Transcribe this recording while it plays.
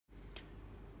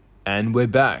And we're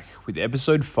back with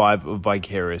episode 5 of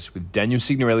Vicarious with Daniel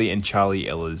Signorelli and Charlie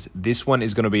Ellers. This one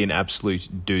is going to be an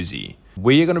absolute doozy.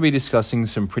 We are going to be discussing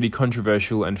some pretty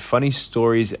controversial and funny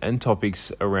stories and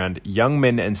topics around young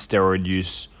men and steroid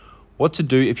use, what to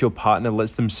do if your partner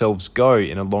lets themselves go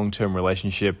in a long-term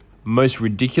relationship, most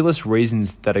ridiculous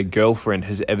reasons that a girlfriend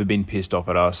has ever been pissed off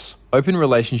at us, open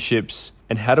relationships,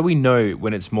 and how do we know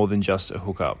when it's more than just a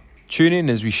hookup. Tune in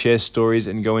as we share stories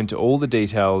and go into all the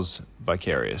details.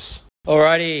 Vicarious.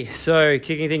 Alrighty, so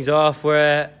kicking things off,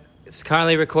 we're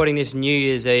currently recording this New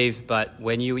Year's Eve, but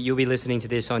when you'll be listening to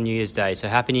this on New Year's Day. So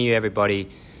Happy New Year, everybody.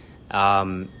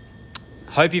 Hope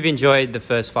you've enjoyed the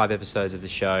first 5 episodes of the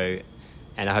show,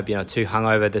 and I hope you're not too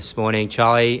hungover this morning.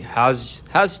 Charlie, how's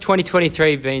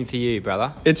 2023 been for you,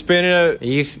 brother? It's been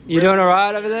You doing all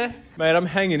right over there? Mate, I'm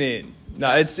hanging in.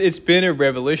 No, it's been a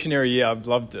revolutionary year. I've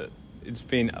loved it. It's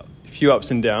been a few ups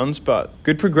and downs, but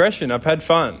good progression. I've had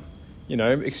fun.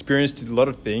 Experienced a lot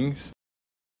of things.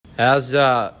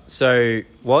 So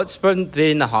what's been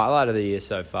the highlight of the year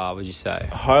so far, would you say?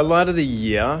 Highlight of the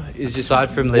year is aside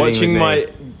just from living watching with my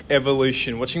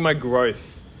evolution, watching my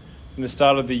growth from the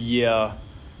start of the year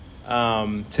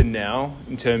to now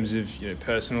in terms of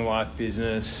personal life,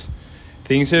 business.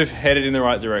 Things have headed in the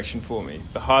right direction for me.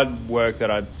 The hard work that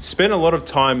I spent a lot of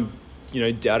time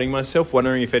doubting myself,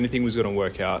 wondering if anything was going to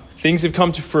work out. Things have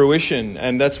come to fruition,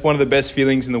 and that's one of the best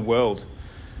feelings in the world.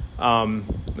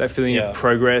 That feeling of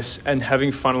progress and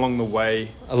having fun along the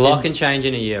way. A lot can change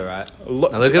in a year, right?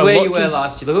 Look at where you were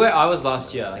last year. Look at where I was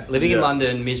last year. Like living in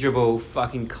London, miserable,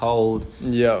 fucking cold.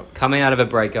 Yeah. Coming out of a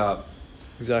breakup.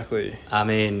 Exactly. I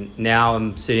mean, now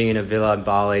I'm sitting in a villa in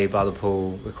Bali by the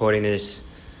pool, recording this,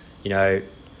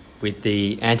 with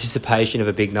the anticipation of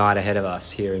a big night ahead of us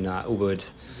here in Ubud.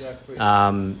 Exactly.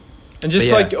 And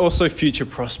just also future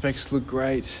prospects look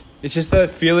great. It's just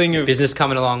that feeling of business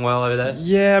coming along well over there.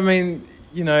 Yeah, I mean,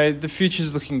 the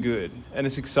future's looking good and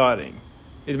it's exciting.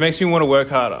 It makes me want to work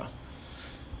harder.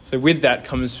 So with that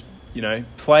comes,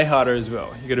 play harder as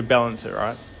well. You got to balance it,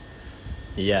 right?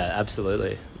 Yeah,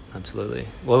 absolutely.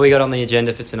 What we got on the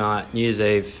agenda for tonight? New Year's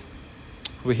Eve.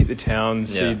 We hit the town,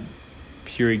 see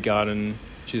Puri Garden,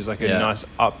 which is like a nice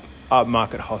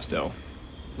upmarket hostel.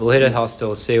 We'll hit a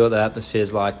hostel, see what the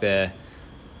atmosphere's like there,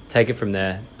 take it from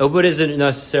there. Ubud isn't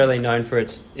necessarily known for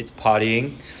its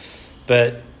partying,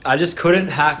 but I just couldn't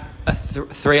hack a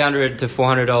 $300 to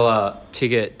 $400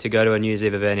 ticket to go to a New Year's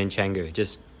Eve event in Canggu,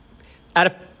 just out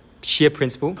of sheer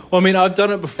principle. Well, I mean, I've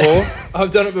done it before. Not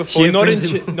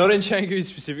in Canggu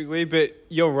specifically, but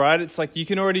you're right. It's like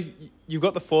you've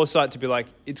got the foresight to be like,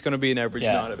 it's going to be an average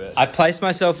night of it. I placed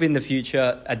myself in the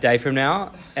future a day from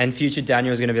now, and future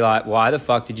Daniel is going to be like, why the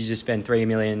fuck did you just spend 3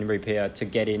 million rupiah to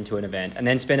get into an event and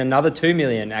then spend another 2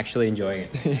 million actually enjoying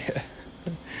it? Yeah.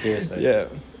 Seriously. Yeah.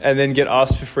 And then get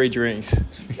asked for free drinks.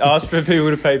 Ask for people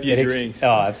to pay for your drinks.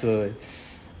 Oh, absolutely.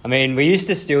 I mean, we used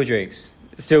to steal drinks.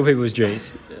 Steal people's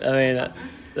drinks. I mean,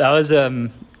 that was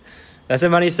that's a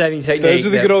money-saving technique. Those were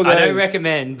the good old days. I don't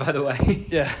recommend, by the way.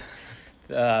 Yeah.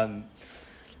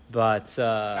 But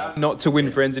not to win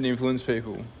friends and influence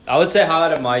people. I would say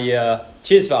highlight of my year.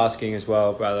 Cheers for asking as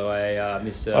well, by the way,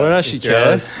 Mr. I don't actually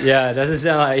care. Yeah, it doesn't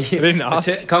sound like I didn't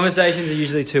ask. Conversations are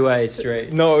usually two-way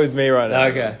street. Not with me right now.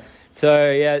 Okay.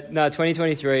 So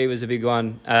 2023 was a big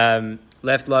one.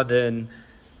 Left London,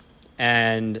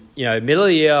 and middle of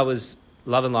the year I was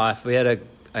loving life. I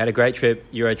had a great trip,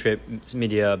 Euro trip,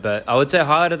 mid-year, but I would say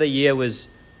highlight of the year was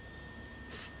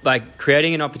like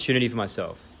creating an opportunity for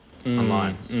myself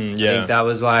online. I think that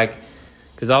was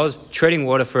because I was treading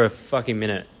water for a fucking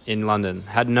minute in London,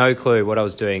 had no clue what I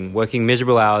was doing, working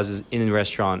miserable hours in a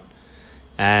restaurant,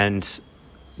 and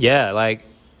I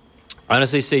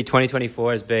honestly see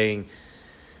 2024 as being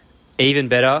even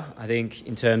better, I think,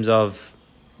 in terms of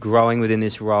growing within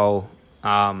this role.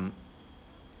 I'm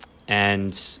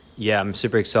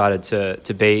super excited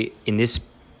to be in this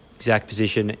exact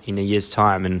position in a year's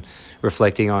time and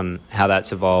reflecting on how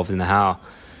that's evolved and how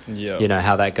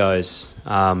that goes.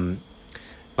 My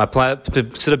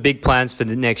sort of big plans for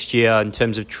the next year in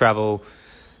terms of travel.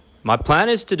 My plan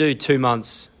is to do 2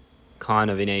 months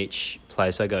kind of in each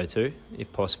place I go to,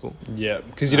 if possible. Yeah,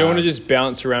 because you don't want to just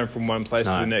bounce around from one place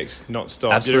to the next, not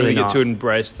stop. Absolutely you don't really get to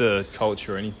embrace the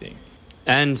culture or anything.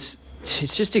 And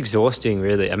it's just exhausting,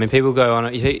 really. I mean, people go on.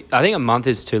 I think a month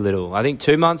is too little. I think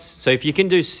 2 months. So if you can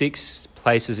do 6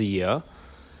 places a year,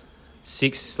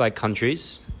 6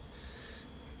 countries,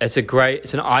 it's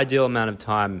an ideal amount of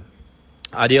time.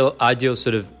 Ideal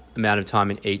sort of amount of time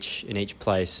in each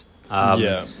place.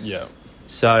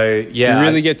 So you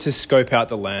really get to scope out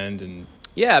the land and.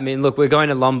 Yeah, I mean, look, we're going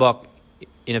to Lombok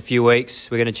in a few weeks.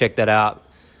 We're going to check that out.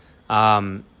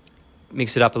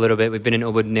 mix it up a little bit. We've been in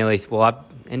Ubud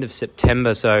end of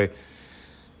September,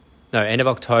 end of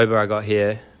October I got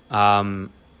here.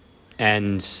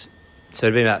 And so it's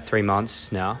been about 3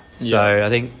 months now. So I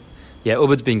think,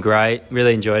 Ubud's been great.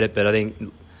 Really enjoyed it, but I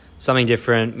think something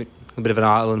different, a bit of an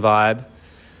island vibe.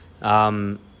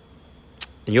 And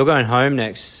you're going home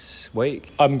next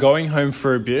week. I'm going home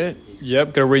for a bit. Yep,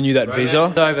 got to renew that visa.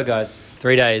 It's over, guys.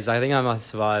 3 days. I think I must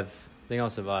survive. I think I'll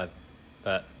survive.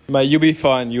 But mate, you'll be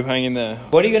fine. You hang in there.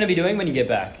 What are you going to be doing when you get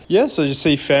back? Yeah, so just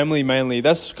see family mainly.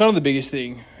 That's kind of the biggest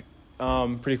thing.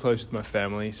 Pretty close with my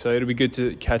family, so it'll be good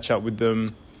to catch up with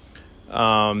them,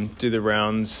 do the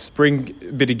rounds, bring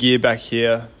a bit of gear back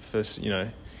here for,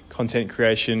 content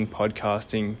creation,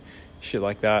 podcasting, shit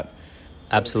like that.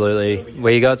 Absolutely.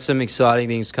 We got some exciting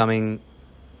things coming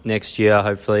next year.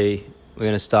 Hopefully we're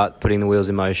going to start putting the wheels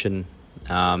in motion.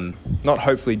 Not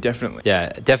hopefully, definitely. Yeah,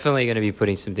 definitely going to be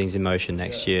putting some things in motion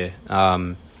next year.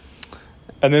 And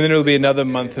then it'll be another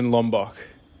month in Lombok.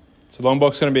 So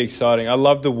Lombok's going to be exciting. I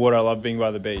love the water. I love being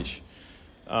by the beach.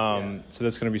 So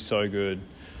that's going to be so good.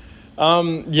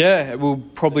 We'll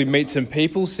probably meet some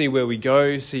people, see where we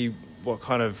go, see what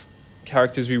kind of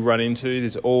characters we run into.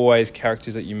 There's always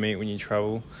characters that you meet when you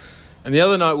travel. And the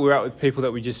other night we were out with people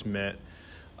that we just met.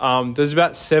 There's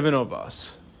about 7 of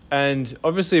us. And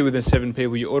obviously with the 7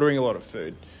 people, you're ordering a lot of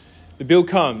food. The bill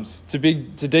comes. It's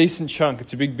a decent chunk.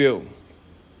 It's a big bill.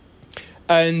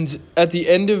 And at the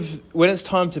end of, when it's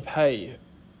time to pay,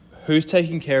 who's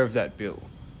taking care of that bill?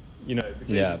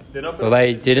 Because they're not going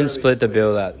they didn't split the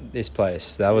bill at this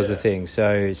place. That was the thing.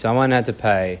 So someone had to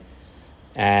pay.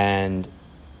 And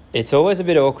it's always a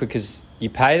bit awkward because you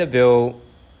pay the bill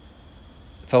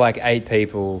for like 8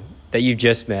 people that you've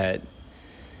just met.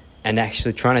 And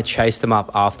actually trying to chase them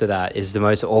up after that is the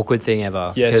most awkward thing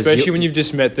ever. Yeah, especially when you've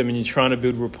just met them and you're trying to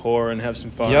build rapport and have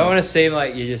some fun. You don't want to seem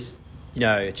like you're just,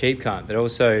 a cheap cunt, but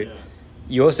also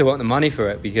you also want the money for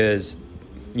it because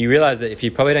you realise that if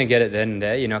you probably don't get it then and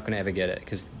there, you're not going to ever get it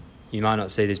because you might not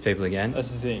see these people again. That's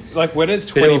the thing. Like when it's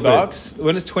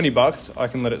 $20, I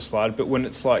can let it slide, but when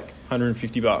it's like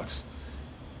 $150,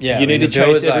 you need to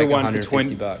chase everyone for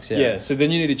 $20. Yeah, so then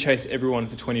you need to chase everyone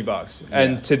for $20,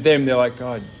 and to them they're like,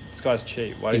 God, this guy's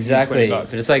cheap. Why does exactly. he need $20?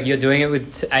 But it's like you're doing it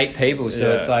with 8 people,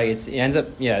 so it's like it ends up.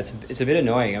 Yeah, it's a bit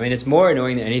annoying. I mean, it's more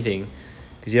annoying than anything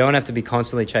because you don't have to be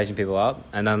constantly chasing people up.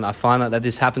 And then I find that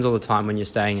this happens all the time when you're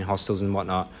staying in hostels and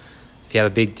whatnot. If you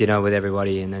have a big dinner with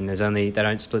everybody, and then they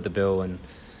don't split the bill, and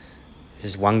there's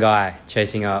just one guy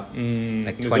chasing up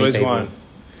like 20 people. One.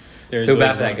 Feel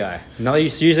bad for that guy. No,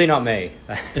 it's usually not me.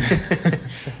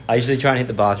 I usually try and hit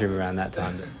the bathroom around that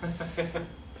time.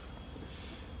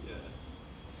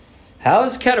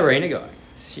 How's Katarina going?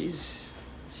 She's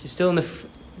still in the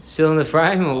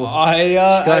frame, or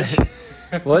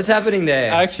what's happening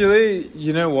there? Actually,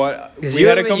 you know what? We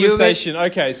had a conversation.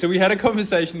 Okay, so we had a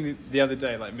conversation the other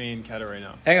day, like me and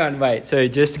Katarina. Hang on, wait. So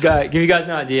just to give you guys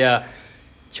an idea,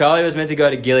 Charlie was meant to go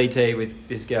to Gilly Tea with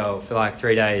this girl for like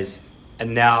 3 days.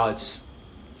 And now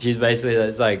she's basically,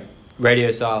 it's like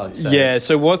radio silence. So yeah,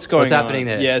 so what's happening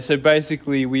there? Yeah, so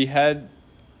basically we had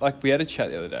a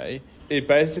chat the other day. It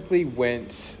basically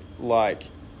went like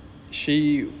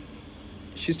she's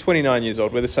 29 years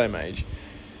old. We're the same age.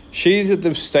 She's at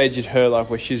the stage in her life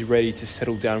where she's ready to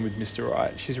settle down with Mr.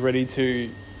 Right. She's ready to...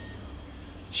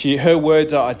 Her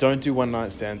words are, I don't do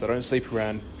one-night stands. I don't sleep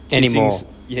around. Anymore.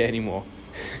 Anymore.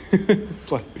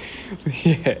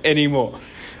 Anymore.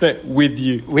 No, with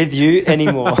you. With you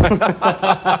anymore.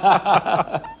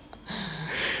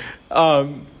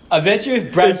 I bet you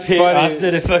if Brad Pitt asked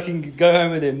her to fucking go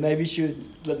home with him, maybe she would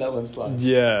let that one slide.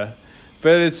 Yeah.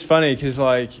 But it's funny because,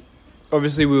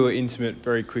 obviously we were intimate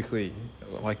very quickly,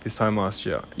 this time last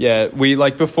year. Yeah,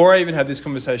 before I even had this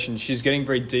conversation, she's getting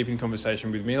very deep in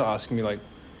conversation with me, asking me,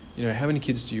 how many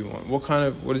kids do you want? What do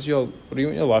you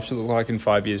want your life to look like in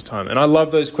 5 years' time? And I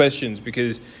love those questions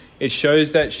because it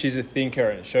shows that she's a thinker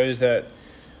and it shows that,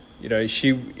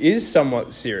 she is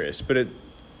somewhat serious. But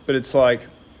it's like,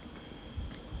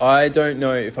 I don't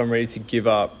know if I'm ready to give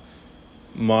up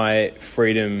my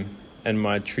freedom and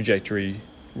my trajectory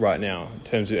right now in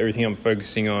terms of everything I'm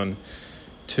focusing on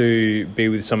to be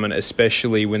with someone,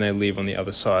 especially when they live on the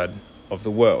other side of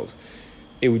the world.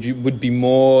 It would be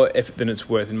more effort than it's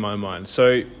worth in my mind.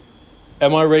 So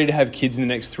am I ready to have kids in the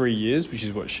next 3 years, which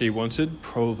is what she wanted?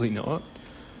 Probably not.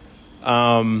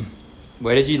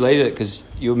 Where did you leave it? Because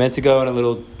you were meant to go on a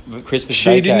little Christmas She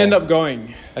vacay. didn't end up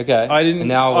going. Okay. I didn't. And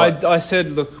now what? I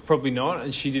said, look, probably not,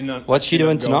 and she didn't. What's she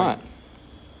doing tonight?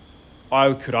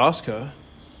 I could ask her.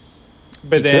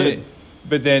 But then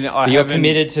you're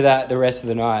committed to that the rest of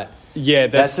the night. Yeah,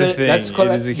 that's the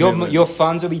thing. Your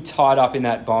funds will be tied up in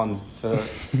that bond for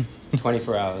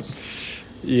 24 hours.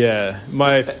 Yeah,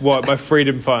 my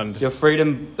freedom fund. The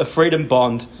freedom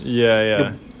bond.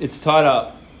 Yeah. It's tied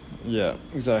up. Yeah,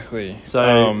 exactly.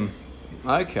 So,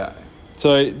 okay.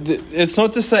 So it's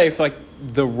not to say if like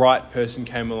the right person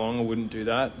came along, I wouldn't do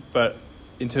that. But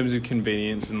in terms of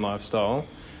convenience and lifestyle,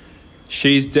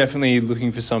 she's definitely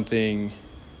looking for something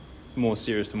more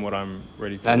serious than what I'm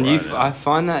ready for. And now. I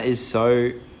find that is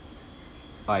so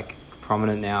like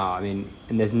prominent now. I mean,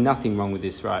 and there's nothing wrong with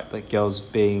this, right? Like girls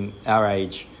being our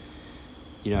age,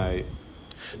 you know.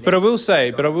 But I will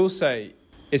say,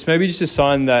 it's maybe just a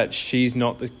sign that she's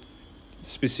not the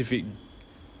specific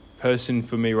person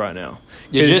for me right now.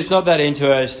 You're just not that into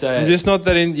her, I'm just not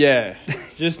that in. Yeah,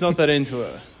 just not that into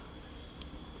her.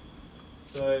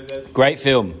 So that's great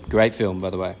film, by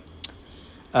the way.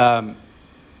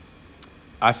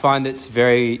 I find it's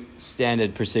very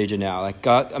standard procedure now. Like,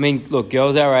 I mean, look,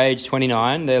 girls our age,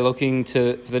 29, they're looking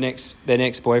for their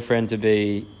next boyfriend to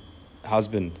be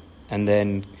husband, and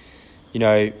then, you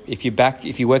know, if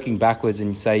you're working backwards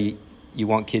and say you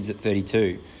want kids at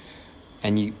 32,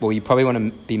 and you probably want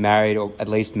to be married or at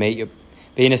least be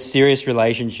in a serious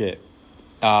relationship,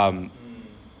 for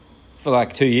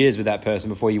like 2 years with that person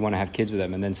before you want to have kids with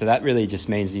them, and then so that really just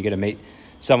means you're going to meet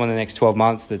someone in the next 12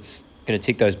 months that's going to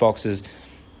tick those boxes.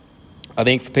 I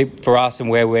think for us and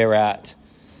where we're at,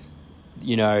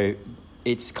 you know,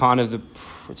 it's kind of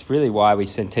it's really why we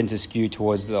tend to skew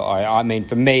towards I mean,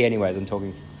 for me anyways,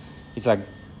 it's like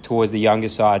towards the younger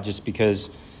side just because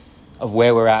of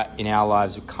where we're at in our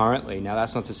lives currently. Now,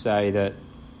 that's not to say that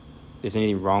there's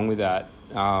anything wrong with that.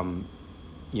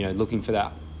 You know, looking for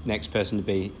that next person to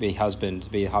be husband, to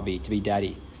be hubby, to be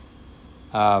daddy.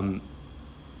 But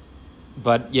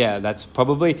yeah, that's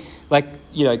probably like,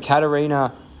 you know,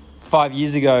 Katerina 5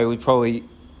 years ago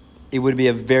it would be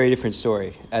a very different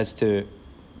story as to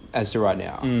right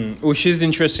now. Well, she's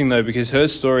interesting though because her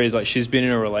story is like she's been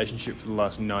in a relationship for the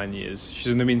last 9 years. She's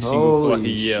only been single for like a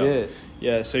year. Shit.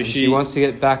 Yeah, so she wants to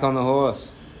get back on the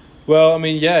horse. Well, I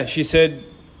mean, yeah, she said,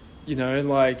 you know,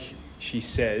 like she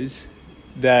says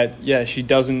that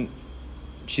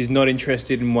she's not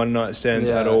interested in one night stands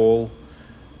at all.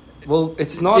 Well,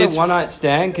 it's not a one-night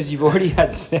stand because you've already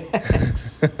had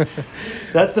sex.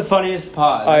 That's the funniest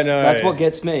part. I know. That's what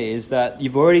gets me, is that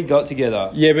you've already got together.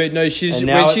 Yeah, but no, when she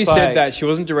said that, she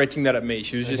wasn't directing that at me.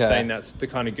 She was just saying that's the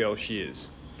kind of girl she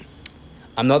is.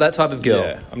 I'm not that type of girl.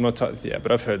 Yeah, I'm not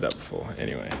but I've heard that before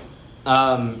anyway.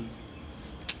 Yeah,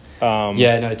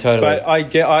 no, totally. But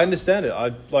I understand it.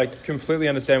 I like completely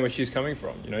understand where she's coming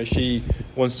from. You know, she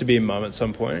wants to be a mum at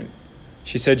some point.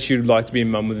 She said she would like to be a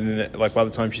mum by the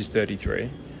time she's 33.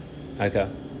 Okay.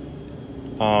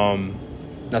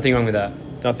 Nothing wrong with that.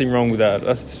 Nothing wrong with that.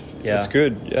 That's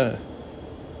good. Yeah.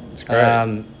 It's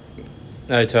great.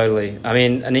 No, totally. I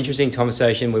mean, an interesting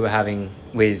conversation we were having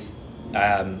with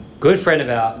good friend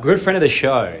of the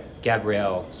show,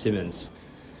 Gabrielle Simmons,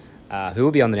 who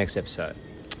will be on the next episode.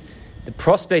 The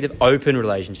prospect of open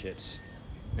relationships.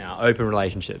 Now, open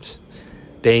relationships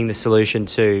being the solution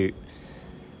to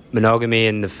monogamy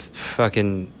and the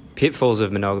fucking pitfalls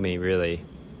of monogamy, really.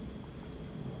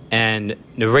 And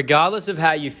regardless of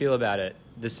how you feel about it,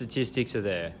 the statistics are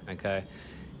there, okay?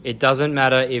 It doesn't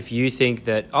matter if you think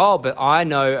that, but I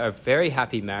know a very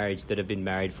happy marriage that have been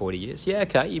married 40 years. Yeah,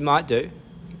 okay, you might do.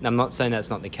 I'm not saying that's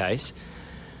not the case.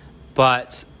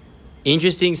 But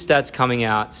interesting stats coming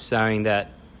out saying that,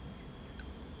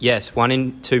 yes, 1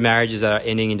 in 2 marriages are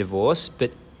ending in divorce,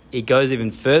 but it goes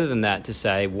even further than that to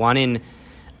say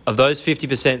of those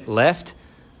 50% left,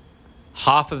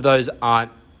 half of those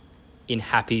aren't in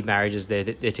happy marriages. They're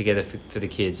together for the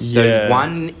kids. So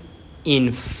 1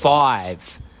 in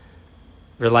 5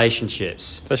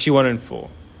 relationships. It's actually 1 in 4.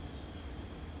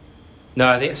 No,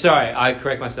 I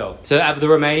correct myself. So of the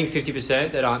remaining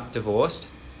 50% that aren't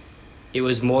divorced, it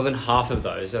was more than half of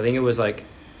those. I think it was like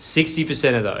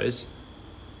 60% of those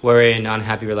were in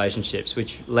unhappy relationships,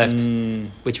 which were left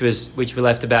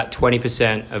about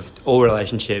 20% of all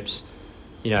relationships,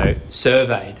 you know,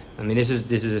 surveyed. I mean, this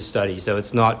is a study, so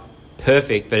it's not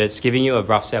perfect, but it's giving you a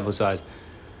rough sample size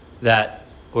that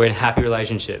were in happy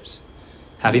relationships,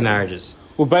 happy marriages.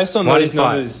 Well, based on those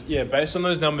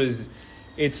numbers,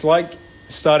 it's like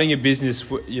starting a business.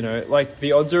 You know, like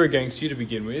the odds are against you to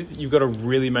begin with. You've got to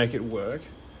really make it work.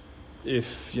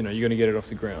 If you know you're going to get it off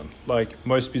the ground, like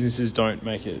most businesses don't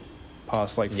make it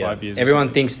past 5 years.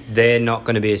 Everyone thinks they're not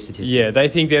going to be a statistic. Yeah, they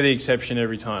think they're the exception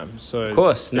every time. So of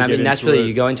course, naturally,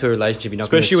 you go into a relationship, you're not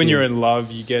especially when you're in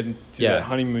love, you get into that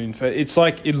honeymoon phase. It's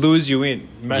like it lures you in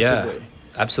massively. Yeah,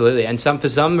 absolutely. And for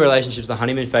some relationships, the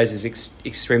honeymoon phase is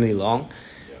extremely long.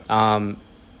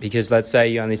 because let's say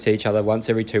you only see each other once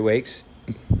every 2 weeks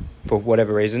for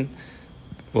whatever reason.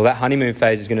 Well, that honeymoon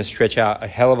phase is going to stretch out a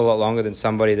hell of a lot longer than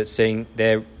somebody that's seeing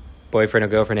their boyfriend or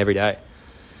girlfriend every day.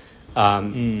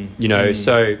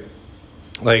 So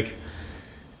like,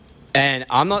 and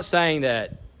I'm not saying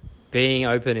that being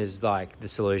open is like the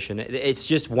solution. It's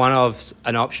just one of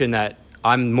an option that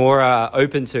I'm more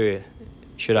open to,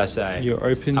 should I say. You're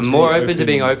open I'm to more open to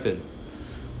being open.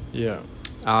 Yeah.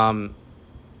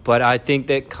 But I think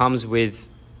that comes with,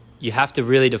 you have to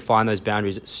really define those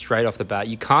boundaries straight off the bat.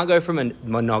 You can't go from a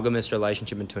monogamous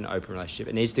relationship into an open relationship.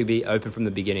 It needs to be open from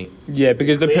the beginning. Yeah,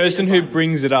 because the person who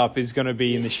brings it up is going to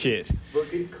be in the shit.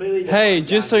 Hey,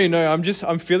 just so you know,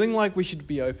 I'm feeling like we should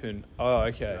be open. Oh,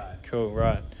 okay. Right. Cool,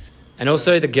 right. And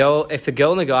also if the girl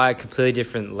and the guy are completely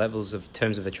different levels of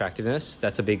terms of attractiveness,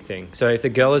 that's a big thing. So if the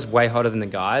girl is way hotter than the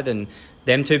guy, then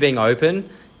them two being open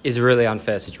is a really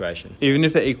unfair situation. Even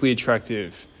if they're equally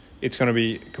attractive, it's going to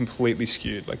be completely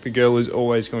skewed. Like, the girl is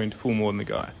always going to pull more than the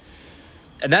guy.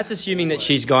 And that's assuming that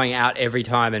she's going out every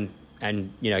time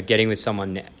and getting with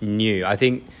someone new. I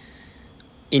think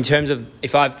in terms of,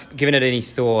 if I've given it any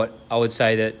thought, I would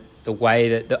say that the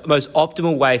most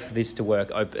optimal way for this to work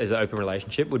as an open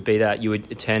relationship would be that you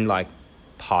would attend like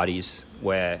parties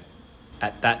where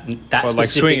at that specific like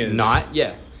swingers. night,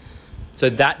 yeah. So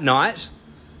that night,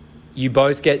 you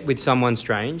both get with someone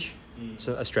strange,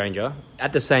 so a stranger,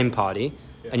 at the same party,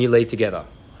 and you leave together.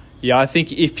 Yeah, I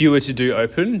think if you were to do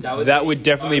open, that would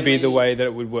definitely be the way that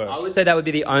it would work. I would say that would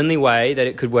be the only way that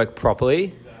it could work properly.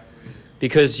 Exactly.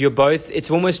 Because it's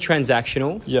almost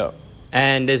transactional. Yeah.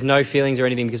 And there's no feelings or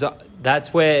anything, because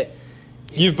that's where...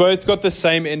 You've both got the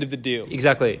same end of the deal.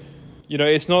 Exactly.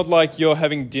 It's not like you're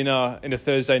having dinner in a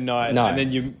Thursday night and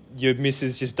then your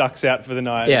missus just ducks out for the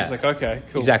night. Yeah. And it's like, okay,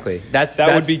 cool. Exactly. That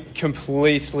would be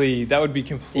completely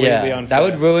unfair. That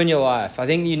would ruin your life. I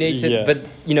think you need to... But,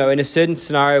 in a certain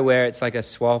scenario where it's like a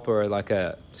swap or like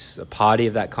a party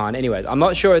of that kind. Anyways, I'm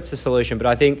not sure it's a solution, but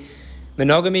I think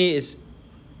monogamy is...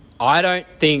 I don't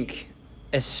think,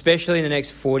 especially in the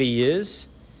next 40 years,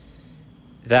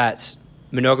 that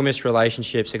monogamous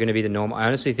relationships are going to be the norm. I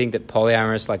honestly think that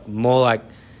polyamorous, more like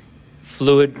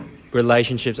fluid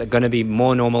relationships are going to be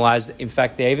more normalized. In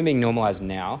fact, they're even being normalized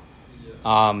now.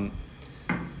 And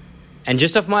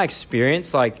just off my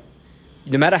experience, no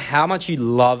matter how much you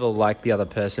love or like the other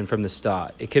person from the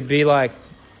start, it could be like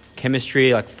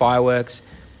chemistry, like fireworks.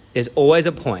 There's always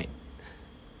a point.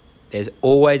 There's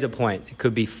always a point. It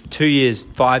could be 2 years,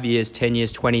 5 years, 10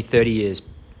 years, 20, 30 years,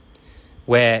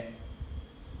 where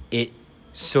it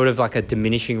sort of like a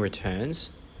diminishing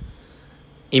returns.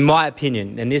 In my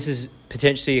opinion, and this is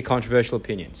potentially a controversial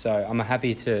opinion, so I'm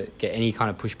happy to get any kind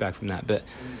of pushback from that. But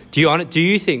what do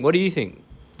you think?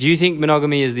 Do you think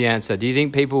monogamy is the answer? Do you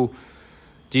think people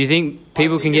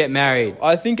can get married?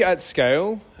 I think at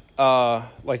scale,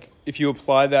 if you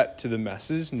apply that to the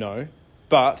masses, no.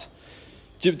 But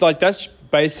that's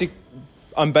basic.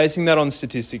 I'm basing that on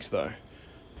statistics though.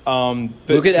 But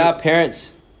look at our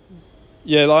parents.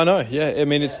 Yeah, I know. Yeah, I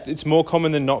mean, it's more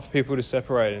common than not for people to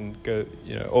separate and go,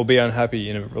 or be unhappy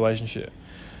in a relationship.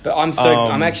 But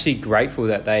I'm actually grateful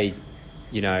that they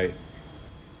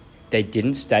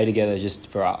didn't stay together just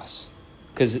for us,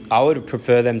 because I would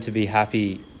prefer them to be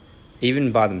happy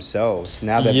even by themselves.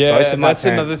 Now that both of my that's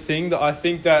another thing that I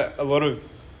think that a lot of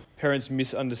parents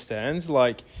misunderstands.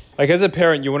 Like as a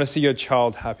parent, you want to see your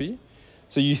child happy,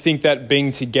 so you think that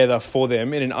being together for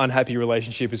them in an unhappy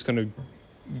relationship is going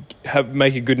to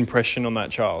make a good impression on that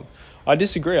child. I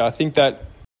disagree. I think that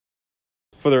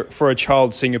for a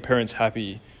child, seeing your parents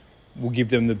happy will give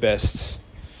them the best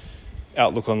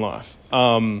outlook on life.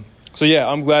 So yeah,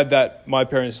 I'm glad that my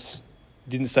parents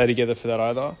didn't stay together for that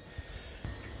either.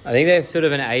 I think there's sort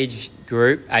of an age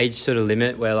sort of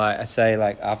limit where I say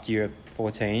after you're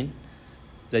 14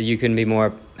 that you can be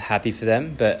more happy for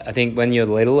them. But I think when you're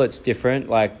little, it's different,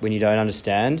 when you don't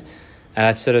understand. And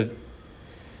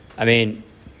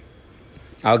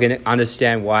I'm going to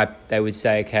understand why they would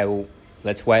say, okay, well,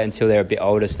 let's wait until they're a bit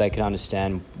older so they can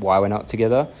understand why we're not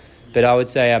together. But I would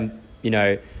say I'm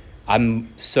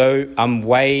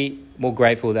way more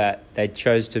grateful that they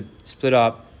chose to split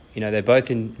up. They're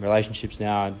both in relationships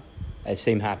now and they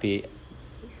seem happy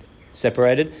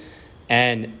separated.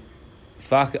 And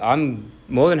I'm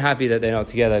more than happy that they're not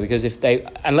together, because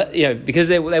because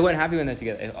they weren't happy when they're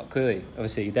together. Clearly,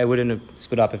 obviously, they wouldn't have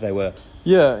split up if they were.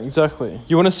 Yeah, exactly.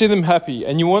 You want to see them happy,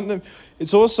 and you want them.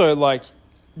 It's also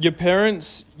your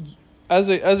parents, as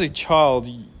a child,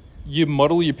 you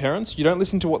model your parents. You don't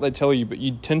listen to what they tell you, but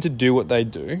you tend to do what they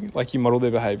do. You model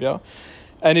their behavior.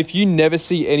 And if you never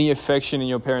see any affection in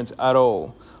your parents at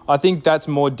all, I think that's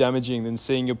more damaging than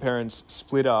seeing your parents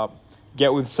split up,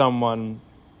 get with someone,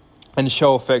 and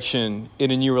show affection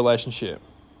in a new relationship.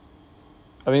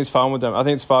 I think it's far more I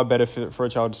think it's far better for a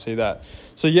child to see that.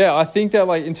 So yeah, I think that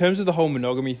like in terms of the whole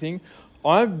monogamy thing,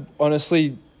 I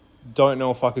honestly don't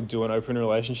know if I could do an open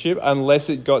relationship unless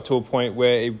it got to a point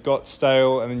where it got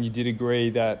stale and then you did agree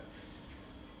that,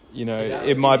 you know,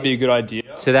 it might be a good idea.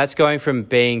 So that's going from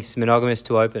being monogamous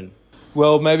to open.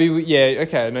 Well, maybe,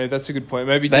 okay, no, that's a good point.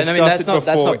 Maybe discuss it before.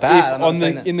 That's not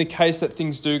bad. In the case that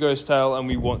things do go stale and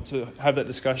we want to have that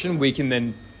discussion, we can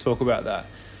then talk about that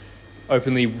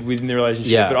openly within the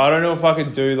relationship. Yeah. But I don't know if I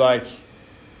could do like...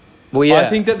 Well, yeah. I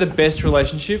think that the best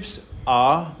relationships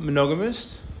are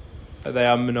monogamous. They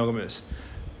are monogamous.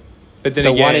 But then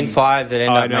the again... 1 in 5 that end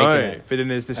up making it. But then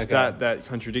there's the stat that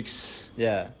contradicts...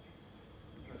 Yeah.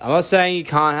 I'm not saying you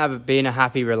can't be in a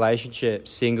happy relationship,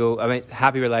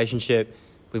 happy relationship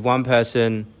with one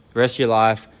person the rest of your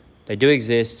life. They do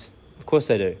exist. Of course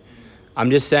they do. I'm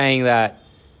just saying that,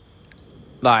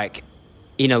 like,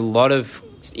 in a lot of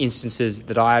instances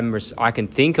that I can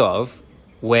think of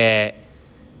where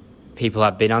people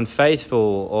have been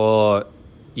unfaithful or,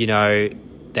 you know,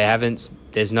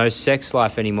 there's no sex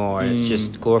life anymore and it's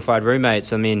just glorified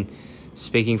roommates. I mean...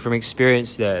 Speaking from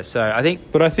experience there. So I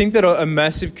think... But I think that a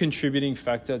massive contributing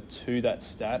factor to that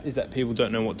stat is that people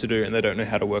don't know what to do and they don't know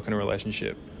how to work in a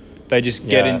relationship. They just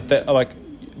get in... Like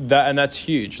that, and that's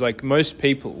huge. Like most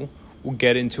people will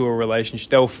get into a relationship.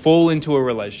 They'll fall into a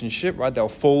relationship, right? They'll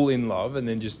fall in love and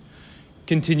then just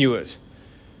continue it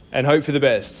and hope for the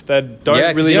best. They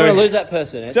don't really you know... don't want to lose that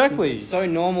person. Exactly. It's so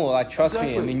normal. Like, trust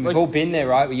me. I mean, we've all been there,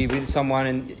 right? Where you're with someone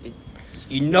and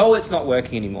you know it's not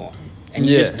working anymore. And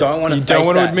you just don't want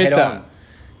to admit that. On.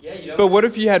 Yeah, you don't. But what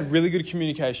if you had really good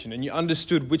communication and you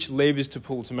understood which levers to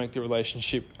pull to make the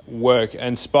relationship work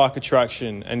and spark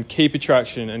attraction and keep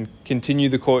attraction and continue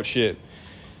the courtship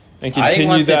and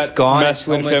continue that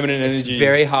masculine, feminine energy? It's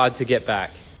very hard to get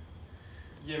back.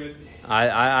 Yeah, but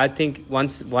I think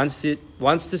once the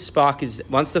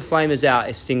flame is out,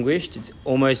 extinguished, it's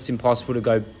almost impossible to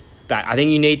go back. I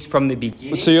think you need from the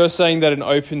beginning. So you're saying that an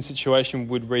open situation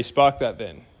would re-spark that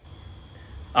then?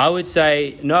 I would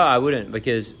say no, I wouldn't,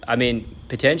 because I mean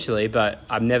potentially, but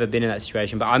I've never been in that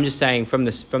situation. But I'm just saying from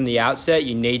the outset,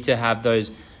 you need to have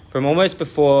those from almost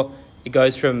before it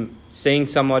goes from seeing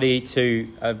somebody to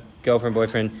a girlfriend,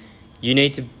 boyfriend. You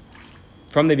need to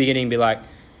from the beginning be like,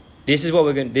 this is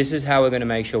how we're going to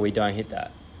make sure we don't hit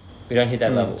that. We don't hit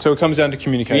that level. So it comes down to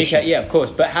communication. Yeah, of course,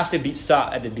 but it has to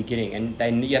start at the beginning,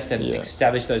 and you have to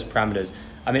establish those parameters.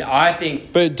 I mean, I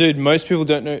think. But dude, most people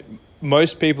don't know.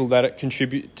 Most people that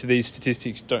contribute to these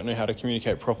statistics don't know how to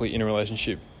communicate properly in a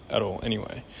relationship at all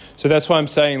anyway. So that's why I'm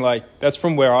saying, like, that's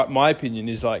from where my opinion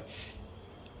is, like,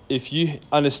 if you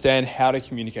understand how to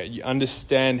communicate, you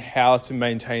understand how to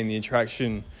maintain the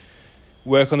attraction,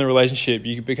 work on the relationship,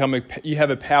 you have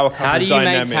a power couple dynamic. How do you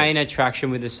maintain attraction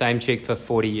with the same chick for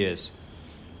 40 years?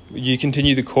 You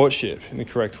continue the courtship in the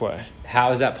correct way.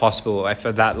 How is that possible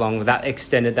for that long, that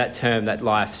extended, that term, that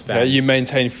lifespan? Yeah, you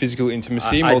maintain physical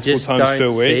intimacy multiple times per week. I just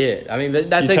don't see it. I mean, but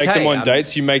that's okay. You take them on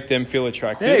dates, you make them feel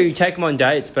attractive. Yeah, you take them on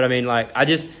dates, but I mean, like,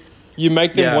 You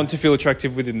make them want to feel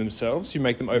attractive within themselves. You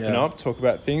make them open up, talk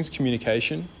about things,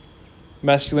 communication.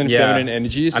 Masculine, feminine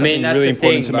energy is something really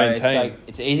important to maintain.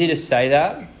 It's easy to say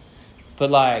that, but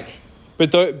like...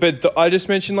 But I just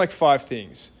mentioned like 5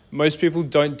 things. Most people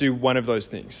don't do one of those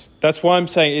things. That's why I'm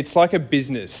saying it's like a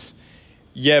business.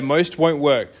 Yeah, most won't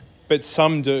work, but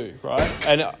some do, right?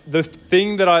 And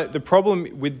the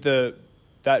problem with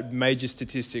that major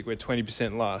statistic where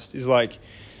 20% last is like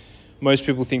most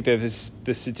people think they're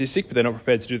the statistic, but they're not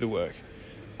prepared to do the work.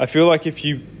 I feel like if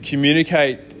you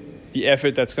communicate the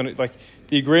effort that's going to, like,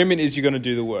 the agreement is you're going to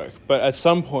do the work, but at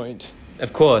some point...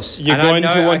 Of course. You're going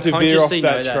to want to veer off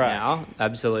that track. Now.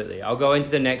 Absolutely. I'll go into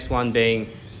the next one being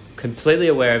completely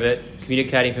aware of it,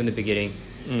 communicating from the beginning.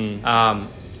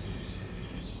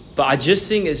 But I just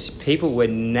think as people, we're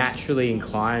naturally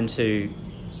inclined to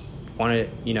want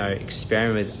to,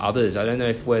 experiment with others. I don't know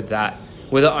if we're the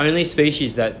only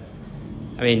species that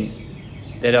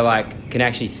are like, can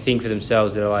actually think for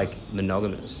themselves, that are like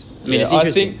monogamous. I mean, it's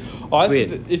interesting. It's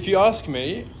weird. If you ask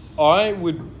me, I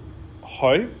would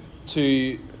hope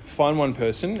to find one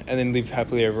person and then live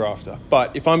happily ever after.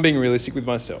 But if I'm being realistic with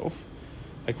myself,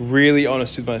 like really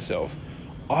honest with myself,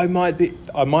 I might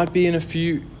be in a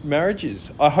few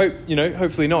marriages. I hope,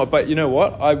 hopefully not. But you know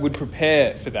what? I would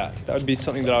prepare for that. That would be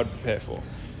something that I would prepare for.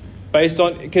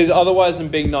 Because otherwise I'm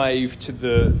being naive to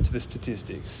the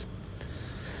statistics.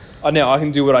 Now I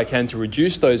can do what I can to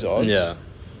reduce those odds. Yeah.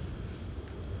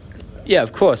 Yeah,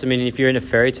 of course. I mean, if you're in a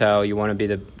fairy tale, you want to be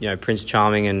the Prince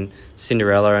Charming and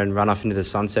Cinderella and run off into the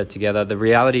sunset together. The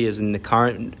reality is, in the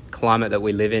current climate that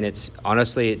we live in, it's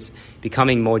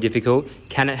becoming more difficult.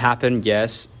 Can it happen?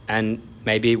 Yes, and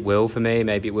maybe it will for me.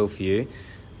 Maybe it will for you.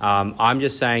 I'm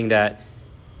just saying that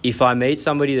if I meet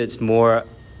somebody that's more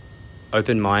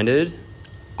open-minded,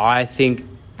 I think,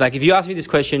 like, if you asked me this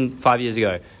question 5 years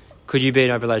ago, could you be in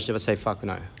an open relationship? I'd say fuck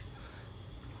no.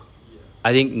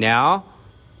 I think now,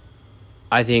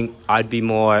 I'd be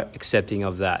more accepting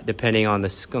of that, depending on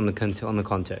the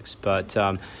context. But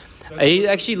it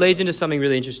actually leads into something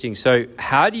really interesting. So,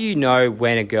 how do you know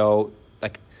when a girl,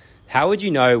 how would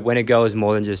you know when a girl is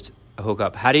more than just a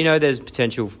hookup? How do you know there's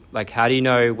potential? How do you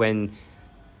know when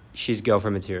she's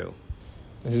girlfriend material?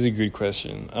 This is a good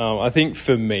question. I think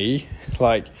for me,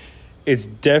 it's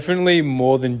definitely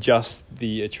more than just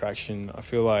the attraction. I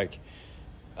feel like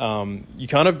you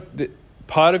kind of...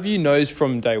 part of you knows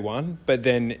from day one, but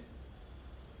then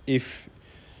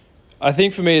I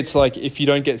think for me, it's like if you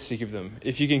don't get sick of them,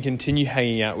 if you can continue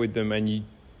hanging out with them and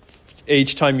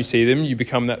each time you see them, you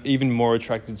become that even more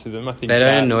attracted to them. I think they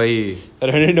don't annoy you. They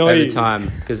don't annoy you over time,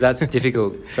 because that's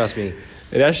difficult. Trust me.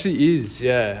 It actually is,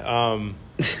 yeah.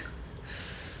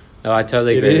 No, I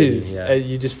totally agree. It is. Yeah.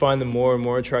 You just find them more and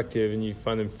more attractive, and you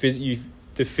find them.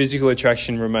 The physical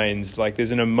attraction remains.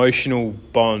 There's an emotional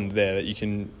bond there that you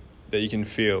can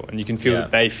feel, and you can feel that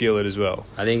they feel it as well.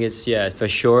 I think it's for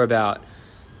sure about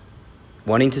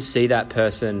wanting to see that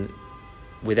person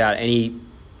without any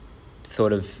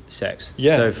thought of sex.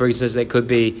 Yeah. So, for instance, it could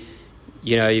be,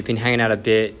 you've been hanging out a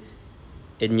bit,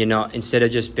 and you're not, instead of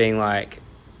just being like,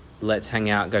 let's hang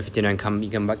out, go for dinner, and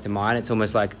you come back to mine. It's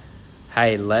almost like,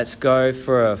 hey, let's go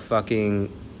for a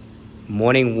fucking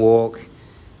morning walk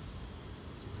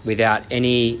without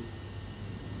any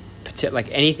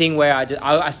anything where I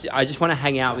just want to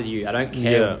hang out with you. I don't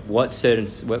care what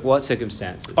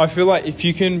circumstances. I feel like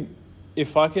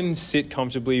if I can sit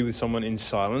comfortably with someone in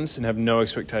silence and have no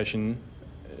expectation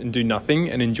and do nothing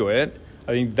and enjoy it,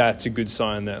 I think that's a good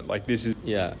sign that this is...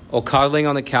 Yeah. Or cuddling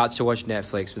on the couch to watch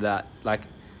Netflix with that.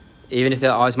 Even if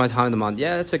it's my time of the month,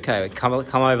 that's okay. Come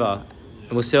over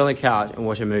and we'll sit on the couch and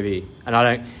watch a movie.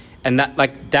 And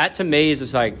that to me is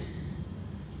just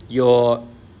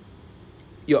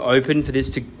you're open for this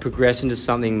to progress into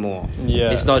something more.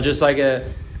 Yeah. It's not just a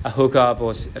hookup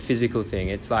or a physical thing.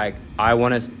 It's I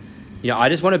want to, I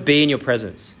just want to be in your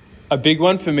presence. A big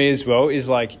one for me as well is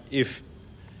if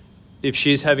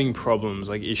she's having problems,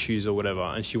 issues or whatever,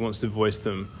 and she wants to voice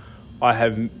them, I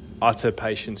have utter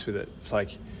patience with it. It's I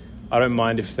don't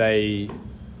mind if I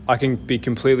can be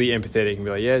completely empathetic and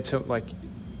be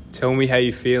tell me how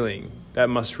you're feeling. That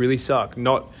must really suck.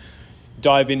 Not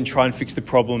dive in, try and fix the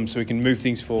problem so we can move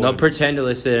things forward. Not pretend to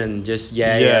listen and just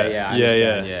I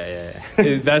understand.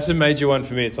 Yeah. That's a major one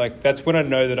for me. It's that's when I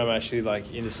know that I'm actually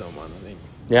into someone, I think.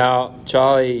 Now,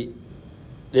 Charlie,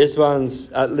 this one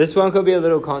could be a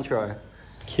little contro.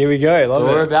 Here we go. Love it.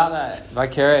 We're about that.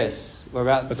 Vicarious. We're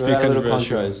about little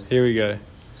contros. Here we go.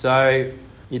 So,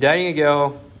 you're dating a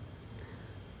girl.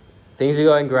 Things are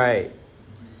going great.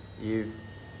 You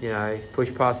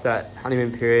push past that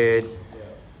honeymoon period.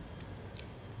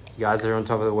 You guys are on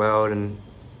top of the world, and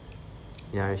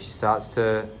she starts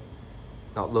to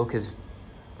not look as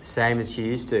the same as she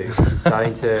used to. She's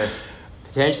starting to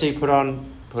potentially put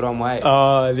on weight.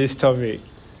 Oh, this topic.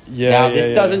 Yeah. Now,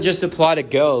 this doesn't just apply to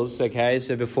girls, okay?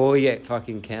 So before we get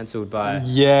fucking cancelled by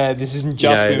this isn't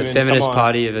just women. The feminist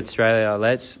party of Australia,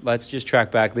 let's just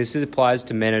track back. This applies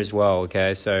to men as well,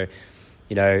 okay? So,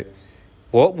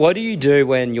 what do you do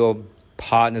when your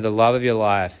partner, the love of your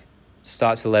life,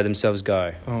 starts to let themselves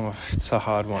go? Oh, it's a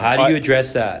hard one. How do you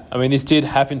address that? I mean, this did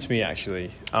happen to me,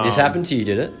 actually. This happened to you,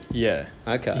 did it? Yeah.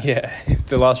 Okay. Yeah.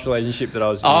 The last relationship that I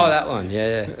was in. Oh, that one.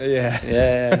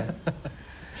 Yeah.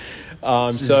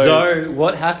 So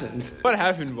what happened? What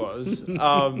happened was,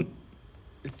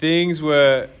 things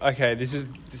were... Okay, this is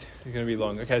going to be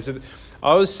long. Okay, so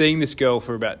I was seeing this girl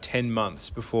for about 10 months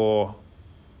before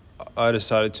I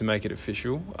decided to make it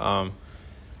official.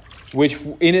 Which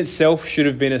in itself should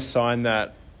have been a sign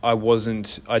that I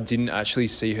didn't actually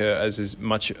see her as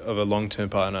much of a long-term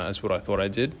partner as what I thought I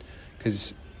did.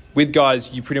 Because with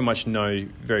guys, you pretty much know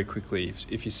very quickly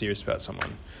if you're serious about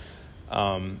someone.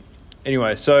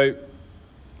 Anyway, so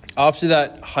after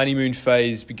that honeymoon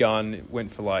phase begun, it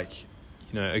went for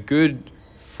a good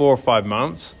 4 or 5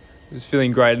 months. I was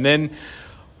feeling great. And then,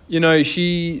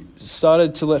 she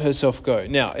started to let herself go.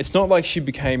 Now, it's not like she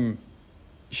gained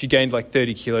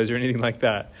 30 kilos or anything like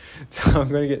that. So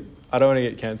I don't want to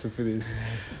get cancelled for this.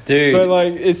 Dude. But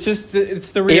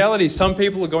it's the reality. Some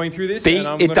people are going through this.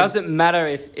 It doesn't matter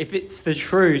if it's the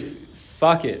truth.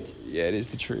 fuck it. Yeah, it is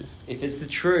the truth. If it's the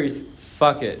truth,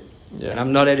 fuck it. Yeah. And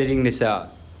I'm not editing this out.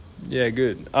 Yeah,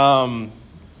 good.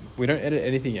 We don't edit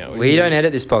anything out. We don't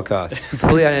edit this podcast.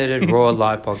 Fully unedited, raw,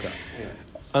 live podcast.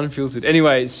 Unfiltered.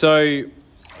 Anyway, so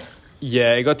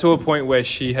yeah, it got to a point where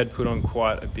she had put on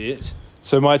quite a bit.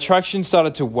 So my attraction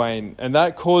started to wane, and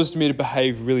that caused me to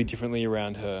behave really differently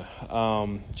around her.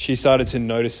 She started to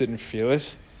notice it and feel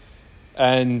it.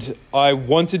 And I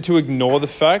wanted to ignore the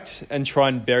fact and try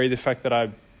and bury the fact that I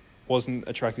wasn't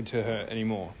attracted to her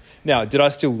anymore. Now, did I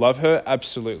still love her?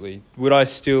 Absolutely. Would I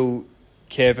still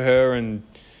care for her and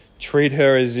treat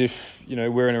her as if,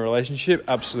 we're in a relationship?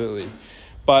 Absolutely.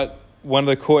 But one of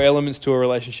the core elements to a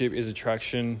relationship is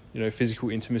attraction, physical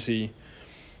intimacy.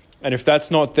 And if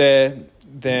that's not there,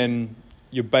 then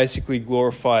you're basically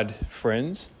glorified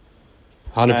friends.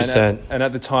 100%. And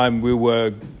at the time,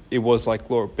 it was like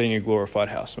being a glorified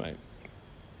housemate.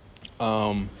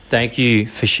 Thank you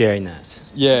for sharing that.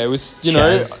 Yeah, it was,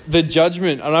 the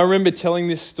judgment. And I remember telling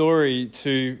this story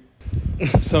to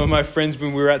some of my friends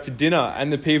when we were out to dinner,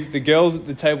 and the girls at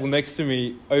the table next to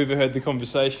me overheard the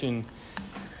conversation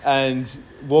and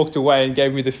walked away and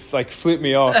gave me the, flipped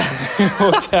me off.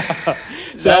 Walked out.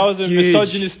 So I was a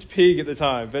misogynist pig at the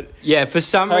time. But yeah, for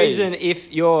some reason,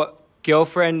 if your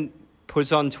girlfriend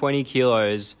puts on 20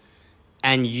 kilos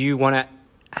and you want to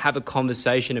have a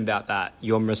conversation about that,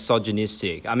 you're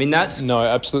misogynistic. I mean, that's no,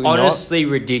 absolutely honestly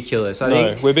ridiculous. I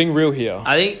think we're being real here.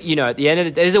 I think, at the end of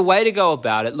the day, there's a way to go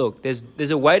about it. Look,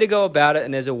 there's a way to go about it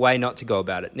and there's a way not to go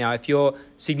about it. Now, if your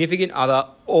significant other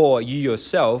or you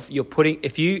yourself,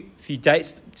 if you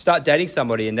start dating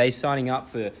somebody and they signing up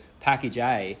for package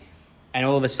A, and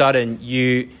all of a sudden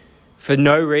you, for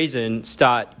no reason,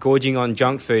 start gorging on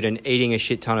junk food and eating a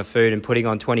shit ton of food and putting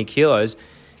on 20 kilos,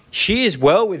 she is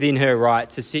well within her right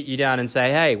to sit you down and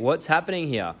say, hey, what's happening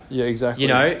here? Yeah, exactly.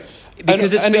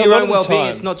 Because it's for your own well-being.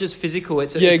 It's not just physical.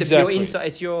 It's exactly.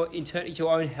 It's your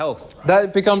own health.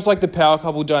 That becomes like the power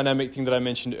couple dynamic thing that I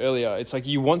mentioned earlier. It's like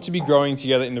you want to be growing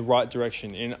together in the right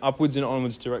direction, in upwards and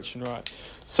onwards direction, right?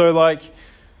 So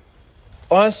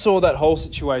I saw that whole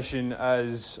situation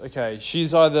as, okay,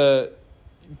 she's either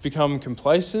become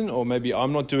complacent or maybe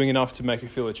I'm not doing enough to make her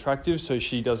feel attractive so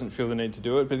she doesn't feel the need to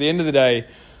do it. But at the end of the day,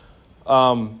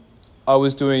 I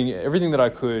was doing everything that I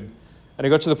could, and it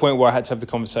got to the point where I had to have the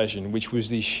conversation, which was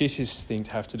the shittest thing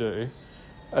to have to do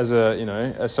as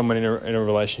as someone in a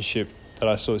relationship that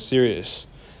I saw serious.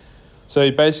 So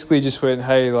he basically just went,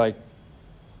 hey,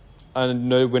 I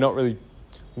know we're not really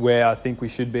where I think we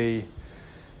should be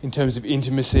in terms of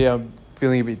intimacy. I'm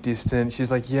feeling a bit distant.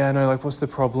 She's like, yeah, no, what's the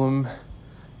problem?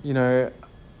 I've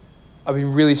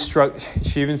been really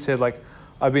she even said,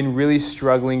 I've been really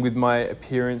struggling with my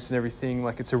appearance and everything.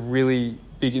 It's a really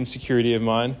big insecurity of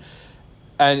mine.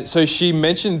 And so she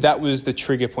mentioned that was the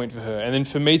trigger point for her. And then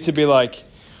for me to be like,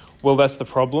 well, that's the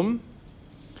problem.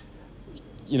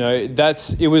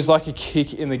 It was like a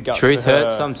kick in the guts for her. Truth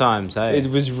hurts sometimes, hey? It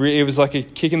was like a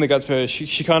kick in the guts for her.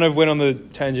 She kind of went on the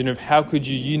tangent of, how could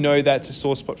you, that's a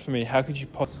sore spot for me. How could you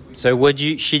possibly... So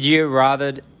should you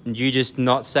rather you just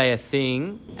not say a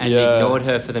thing and ignored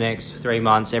her for the next 3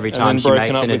 months every time she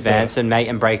makes an advance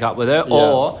and break up with her? Yeah.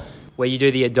 Or where you do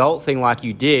the adult thing like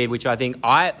you did, which I think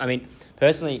I mean,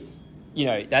 personally,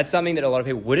 that's something that a lot of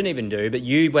people wouldn't even do, but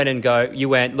you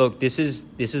went, look, this is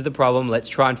the problem. Let's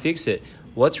try and fix it.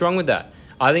 What's wrong with that?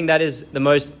 I think that is the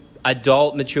most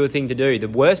adult, mature thing to do. The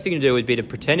worst thing to do would be to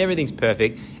pretend everything's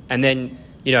perfect and then,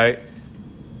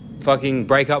 fucking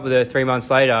break up with her 3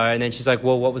 months later, and then she's like,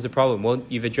 well, what was the problem? Well,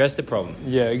 you've addressed the problem.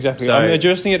 Yeah, exactly. So, I'm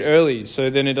addressing it early, so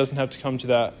then it doesn't have to come to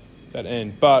that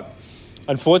end. But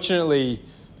unfortunately,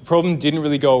 the problem didn't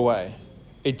really go away.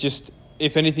 It just,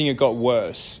 if anything, it got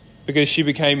worse because she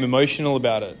became emotional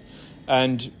about it.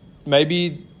 And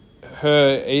maybe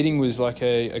her eating was like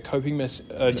an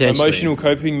emotional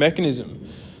coping mechanism.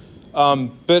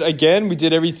 But again, I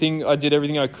did everything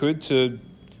I could to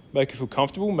make her feel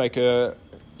comfortable, make her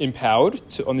empowered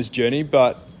on this journey,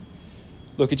 but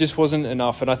look, it just wasn't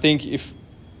enough. And I think if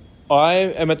I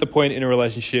am at the point in a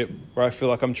relationship where I feel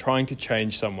like I'm trying to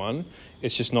change someone,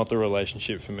 it's just not the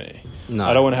relationship for me. No,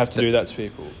 I don't want to have to do that to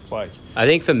people. I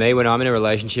think for me, when I'm in a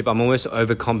relationship, I'm almost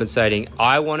overcompensating.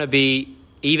 I want to be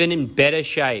even in better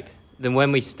shape than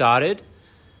when we started,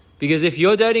 because if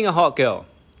you're dating a hot girl,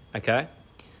 okay,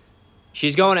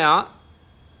 she's going out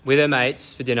with her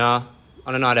mates for dinner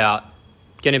on a night out,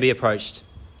 going to be approached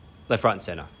left, right and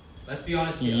centre. Let's be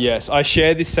honest here. Yes, I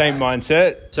share this same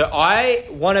mindset. So I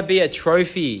want to be a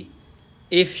trophy.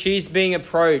 If she's being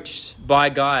approached by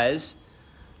guys,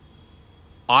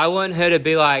 I want her to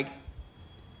be like,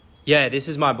 yeah, this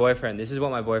is my boyfriend. This is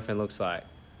what my boyfriend looks like.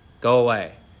 Go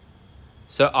away.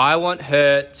 So I want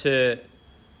her to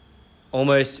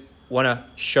almost want to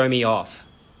show me off.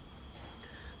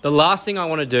 The last thing I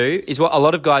want to do is what a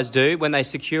lot of guys do when they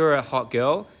secure a hot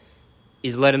girl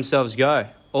is let themselves go.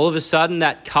 All of a sudden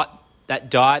that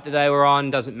diet that they were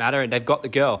on doesn't matter and they've got the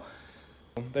girl.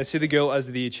 They see the girl as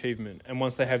the achievement, and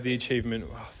once they have the achievement,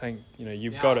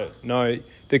 you've got it. No,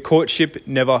 the courtship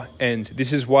never ends.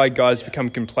 This is why guys become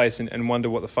complacent and wonder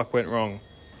what the fuck went wrong.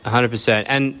 100%.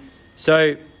 And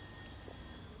so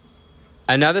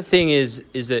another thing is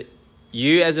that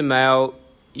you as a male,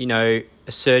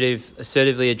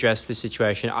 assertively address the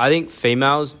situation. I think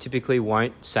females typically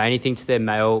won't say anything to their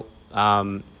male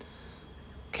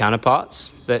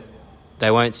counterparts, that they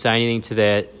won't say anything to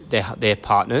their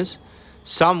partners.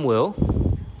 Some will,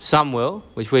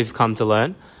 which we've come to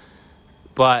learn,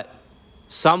 but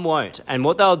some won't. And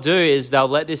what they'll do is they'll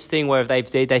let this thing where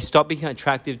they stop being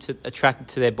attracted to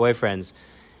their boyfriends,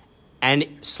 and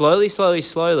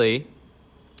slowly,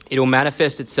 it'll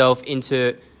manifest itself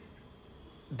into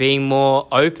being more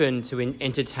open to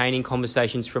entertaining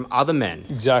conversations from other men.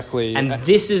 Exactly. And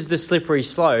this is the slippery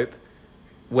slope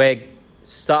where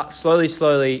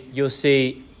slowly you'll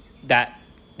see that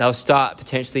they'll start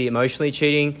potentially emotionally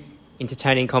cheating,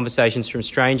 entertaining conversations from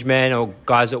strange men or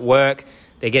guys at work.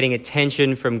 They're getting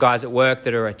attention from guys at work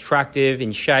that are attractive,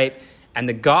 in shape. And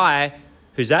the guy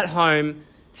who's at home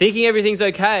thinking everything's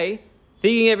okay,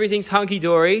 thinking everything's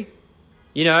hunky-dory,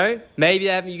 maybe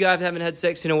you guys haven't had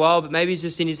sex in a while, but maybe he's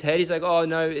just in his head. He's like, oh,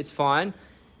 no, it's fine.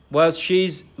 Well,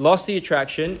 she's lost the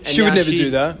attraction. And she would never do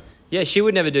that. Yeah, she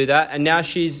would never do that. And now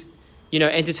she's,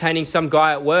 entertaining some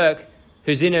guy at work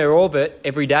who's in her orbit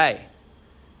every day.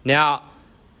 Now,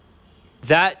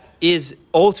 that is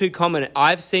all too common.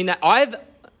 I've seen that.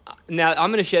 Now,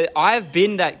 I'm going to share, I've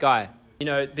been that guy.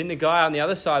 Been the guy on the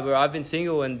other side where I've been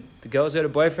single and the girl's got a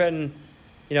boyfriend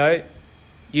and,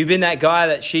 you've been that guy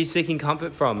that she's seeking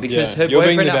comfort from because her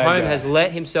boyfriend at home has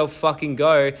let himself fucking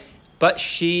go, but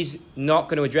she's not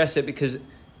going to address it because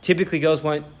typically girls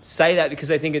won't say that because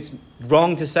they think it's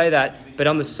wrong to say that, but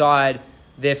on the side,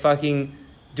 they're fucking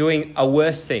doing a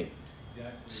worse thing.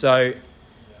 So,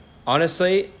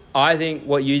 honestly, I think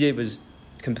what you did was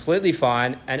completely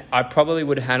fine, and I probably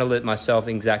would have handled it myself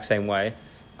the exact same way.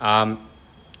 And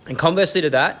conversely to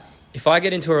that, if I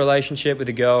get into a relationship with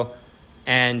a girl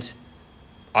and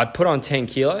I put on 10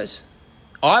 kilos,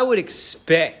 I would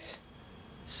expect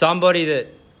somebody that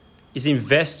is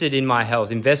invested in my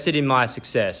health, invested in my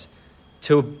success,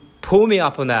 to pull me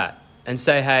up on that and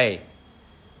say, hey,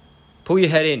 pull your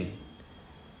head in.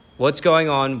 What's going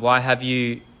on? Why have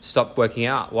you stopped working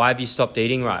out? Why have you stopped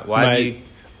eating right?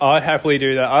 I'd happily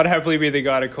do that. I'd happily be the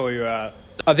guy to call you out.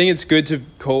 I think it's good to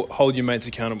hold your mates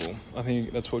accountable. I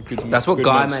think that's what good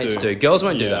guy mates do. Girls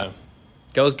won't do that.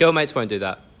 Girl mates won't do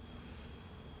that.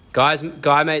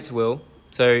 Guy mates will.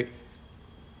 So,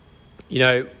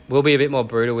 we'll be a bit more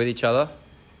brutal with each other.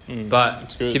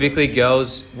 But typically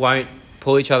girls won't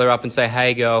pull each other up and say,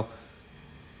 hey, girl,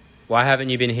 why haven't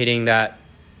you been hitting that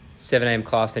 7 a.m.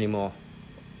 class anymore?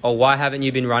 Or why haven't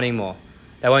you been running more?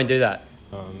 They won't do that.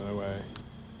 Oh, no way.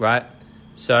 Right?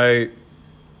 So,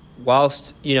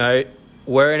 whilst,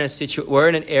 we're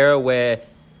in an era where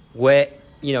we're,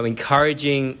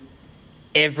 encouraging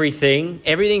everything.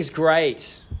 Everything's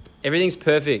great. Everything's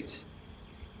perfect.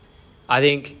 I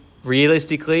think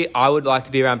realistically, I would like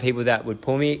to be around people that would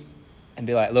pull me and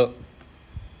be like, look,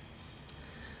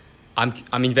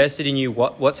 I'm invested in you.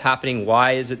 What's happening?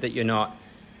 Why is it that you're not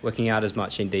working out as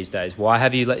much in these days? Why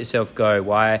have you let yourself go?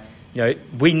 Why,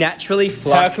 we naturally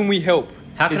How can we help?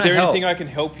 Is there anything I can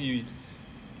help you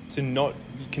to not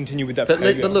continue with that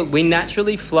behavior? But look, we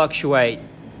naturally fluctuate,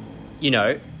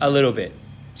 a little bit.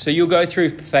 So you'll go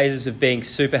through phases of being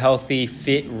super healthy,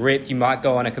 fit, ripped. You might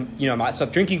go on might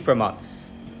stop drinking for a month.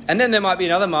 And then there might be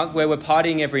another month where we're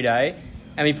partying every day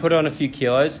and we put on a few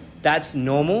kilos. That's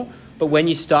normal. But when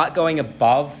you start going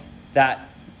above that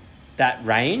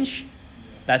range,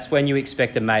 that's when you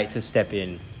expect a mate to step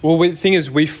in. Well, the thing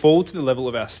is, we fall to the level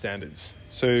of our standards.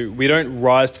 So we don't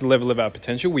rise to the level of our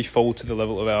potential. We fall to the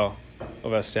level of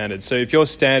our standards. So if your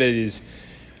standard is,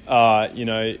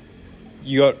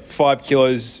 you got 5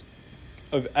 kilos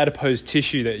of adipose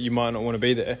tissue that you might not want to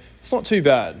be there, it's not too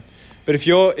bad. But if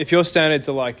your standards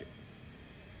are like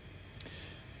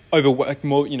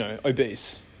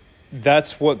obese,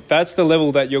 that's the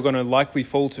level that you're going to likely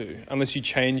fall to unless you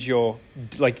change your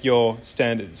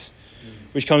standards,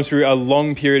 which comes through a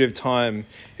long period of time.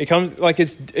 It comes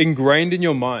it's ingrained in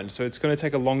your mind, so it's going to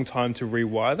take a long time to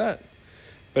rewire that,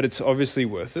 but it's obviously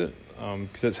worth it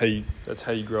because that's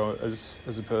how you grow as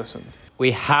a person.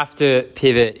 We have to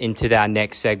pivot into our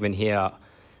next segment here,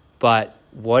 but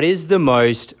What is the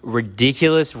most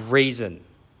ridiculous reason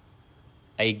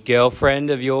a girlfriend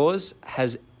of yours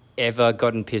has ever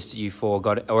gotten pissed at you for,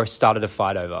 or started a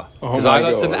fight over? Because I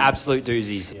got some absolute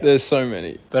doozies here. There's so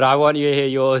many. But I want you to hear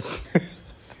yours.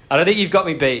 I don't think you've got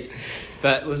me beat,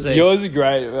 but we'll see. Yours is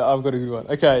great. I've got a good one.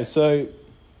 Okay, so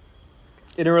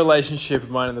in a relationship of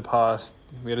mine in the past,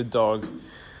 we had a dog.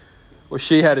 Well,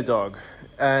 she had a dog.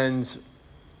 And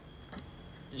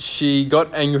she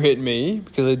got angry at me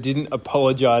because I didn't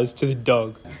apologize to the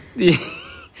dog.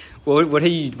 What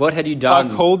had you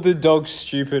done? I called the dog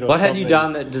stupid or what something. had you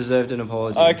done that deserved an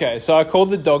apology? Okay, so I called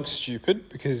the dog stupid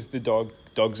because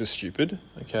dogs are stupid,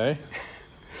 okay?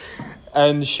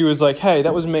 And she was like, hey,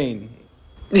 that was mean.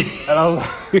 And I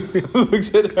was like,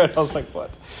 looked at her and I was like,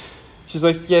 what? She's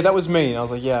like, yeah, that was mean. I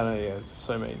was like, yeah, I know, yeah, it's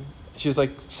so mean. She was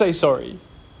like, say sorry.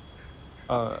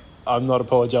 I'm not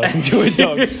apologising to a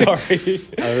dog, sorry.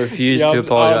 I refuse to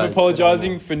apologise. I'm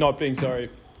apologising for not being sorry.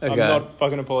 Okay. I'm not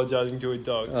fucking apologising to a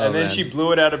dog. Oh, and then man. she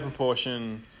blew it out of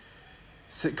proportion,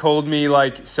 called me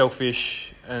like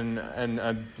selfish and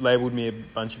labelled me a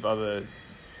bunch of other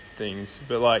things.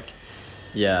 But like...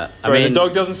 Yeah, I mean, the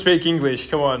dog doesn't speak English.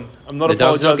 Come on, I'm not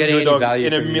apologising to a dog.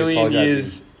 In a million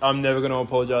years, I'm never going to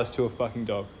apologise to a fucking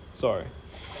dog. Sorry.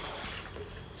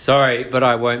 Sorry, but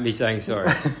I won't be saying sorry.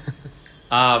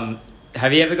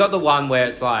 Have you ever got the one where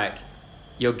it's like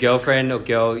your girlfriend or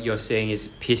girl you're seeing is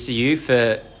pissed at you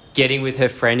for getting with her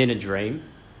friend in a dream?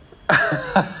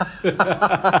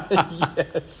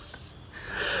 Yes.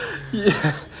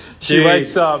 Yeah. She Dude,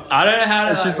 wakes up. I don't know how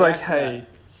to. And she's like, hey.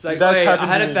 She's like, That's wait, I had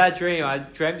happened to a me. bad dream. I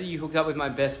dreamt that you hooked up with my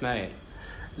best mate.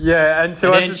 Yeah, and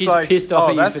to us then it's she's like, pissed off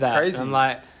at you that's for that. crazy. And I'm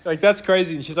like, that's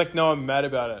crazy. And she's like, no, I'm mad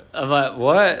about it. I'm like,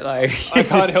 what? Like, I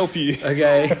can't help you.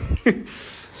 Okay.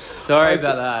 Sorry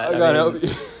about that. I can't help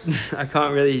you. I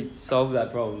can't really solve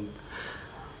that problem.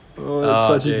 Oh,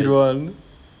 that's such a good one.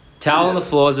 Towel on the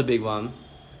floor is a big one.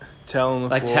 Towel on the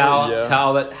like floor.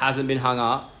 towel that hasn't been hung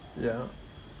up. Yeah.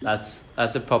 That's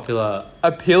a popular.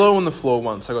 A pillow on the floor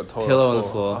once. I got told. Pillow on the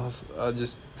floor. I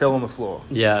just fell on the floor.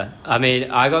 Yeah, I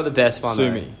mean, I got the best one. Sue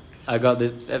though. me. I got the.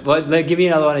 Give me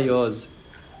another one of yours.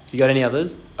 You got any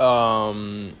others?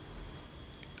 I've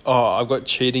got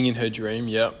cheating in her dream.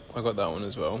 Yep, I got that one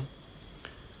as well.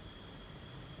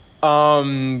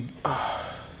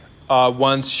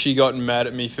 Once she got mad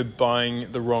at me for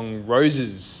buying the wrong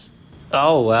roses.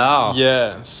 Oh wow!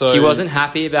 Yeah, so she wasn't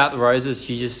happy about the roses.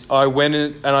 She just. I went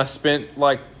in and I spent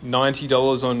like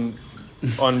 $90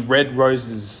 on red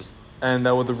roses, and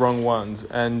they were the wrong ones.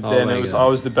 And then I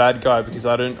was the bad guy because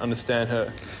I don't understand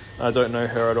her. I don't know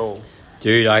her at all.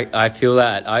 Dude, I feel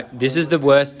that. This is the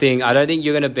worst thing. I don't think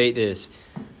you're gonna beat this.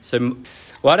 So,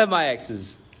 one of my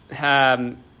exes,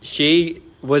 she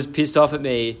was pissed off at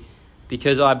me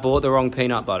because I bought the wrong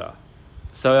peanut butter.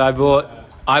 So I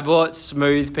bought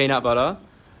smooth peanut butter,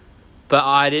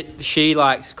 but she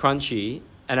likes crunchy,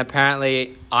 and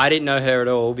apparently I didn't know her at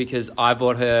all because I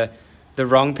bought her the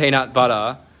wrong peanut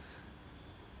butter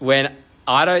when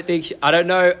I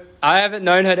haven't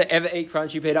known her to ever eat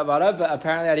crunchy peanut butter, but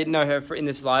apparently I didn't know her in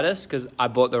the slightest because I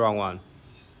bought the wrong one.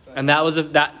 And that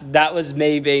was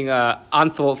me being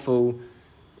unthoughtful.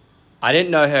 I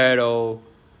didn't know her at all.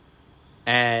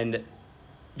 And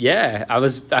yeah,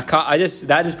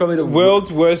 that is probably the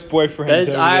world's worst boyfriend.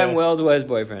 I am world's worst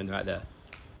boyfriend right there.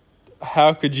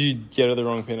 How could you get her the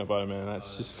wrong peanut butter, man?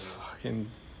 That's just fucking...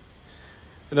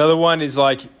 Another one is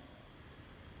like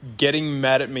getting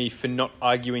mad at me for not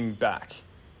arguing back.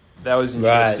 That was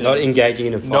interesting. Right, not engaging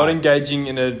in a fight. Not engaging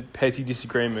in a petty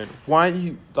disagreement.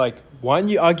 Why aren't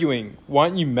you arguing? Why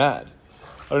aren't you mad?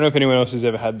 I don't know if anyone else has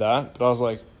ever had that, but I was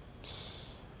like,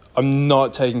 I'm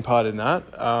not taking part in that.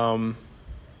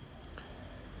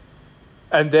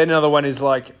 And then another one is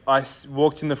like, I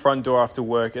walked in the front door after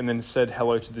work and then said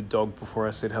hello to the dog before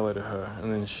I said hello to her.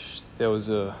 And then there was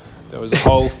a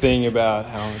whole thing about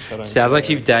how much I don't... Sounds like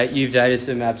you've dated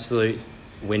some absolute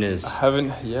winners. I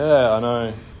haven't... Yeah, I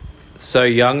know. So,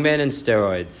 young men and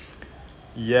steroids.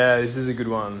 Yeah, this is a good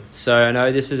one. So, I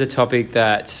know this is a topic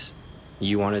that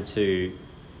you wanted to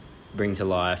bring to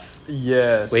life.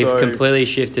 Yeah, We've completely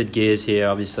shifted gears here,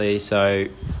 obviously, so...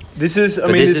 This whole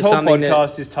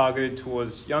podcast is targeted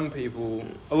towards young people.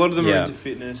 A lot of them are into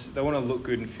fitness. They want to look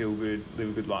good and feel good, live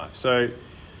a good life. So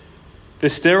the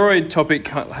steroid topic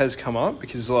has come up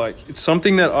because it's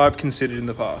something that I've considered in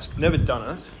the past. Never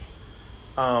done it.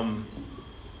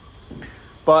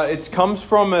 But it comes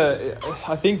from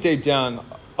I think deep down,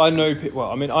 I know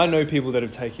people that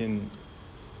have taken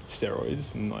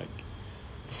steroids and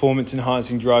performance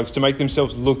enhancing drugs to make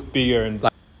themselves look bigger and...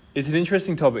 It's an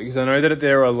interesting topic because I know that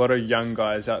there are a lot of young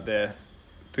guys out there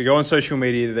they go on social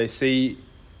media, they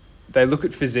look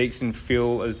at physiques and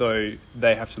feel as though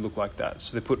they have to look like that.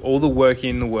 So they put all the work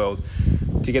in the world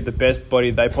to get the best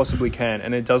body they possibly can,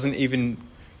 and it doesn't even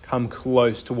come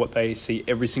close to what they see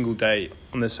every single day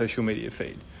on their social media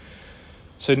feed.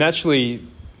 So naturally,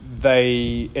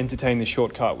 they entertain the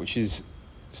shortcut, which is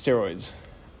steroids.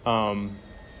 And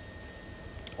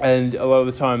a lot of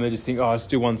the time, they just think, let's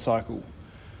do one cycle.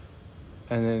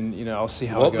 And then, I'll see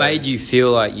how I go. What made you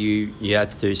feel like you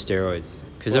had to do steroids?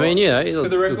 Because, for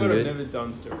the record, I've never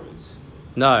done steroids.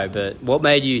 No, but what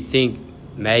made you think,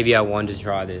 maybe I want to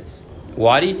try this?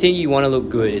 Why do you think you want to look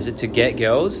good? Is it to get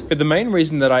girls? But the main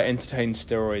reason that I entertained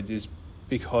steroids is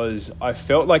because I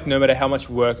felt like no matter how much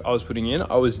work I was putting in,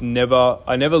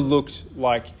 I never looked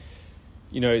like,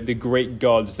 the Greek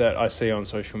gods that I see on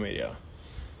social media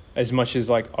as much as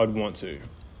like I'd want to.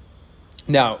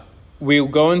 Now, we'll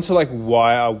go into like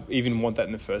why I even want that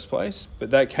in the first place,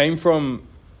 but it comes from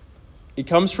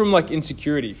like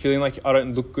insecurity, feeling like I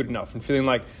don't look good enough and feeling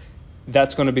like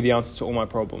that's going to be the answer to all my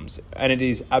problems. And it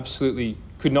is absolutely,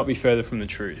 could not be further from the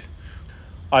truth.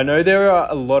 I know there are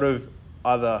a lot of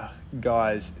other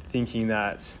guys thinking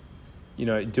that,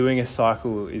 doing a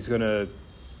cycle is going to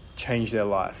change their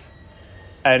life.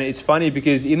 And it's funny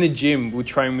because in the gym, we'll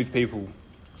train with people.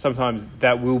 Sometimes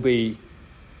that will be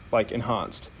like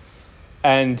enhanced.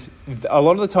 And a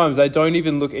lot of the times they don't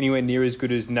even look anywhere near as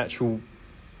good as natural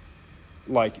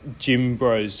like gym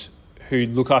bros who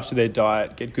look after their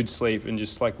diet, get good sleep, and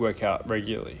just like work out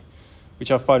regularly,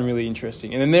 which I find really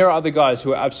interesting. And then there are other guys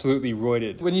who are absolutely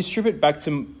roided. When you strip it back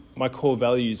to my core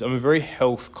values, I'm a very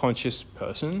health conscious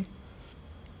person.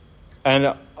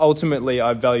 And ultimately,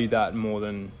 I value that more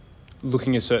than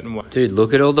looking a certain way. Dude,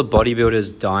 look at all the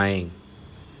bodybuilders dying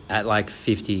at like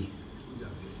 50,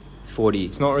 40.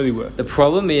 It's not really worth it. The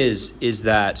problem is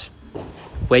that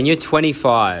when you're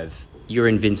 25, you're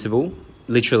invincible.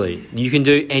 Literally, you can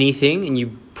do anything and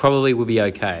you probably will be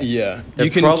okay. Yeah, you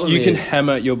can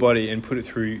hammer your body and put it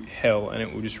through hell and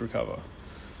it will just recover.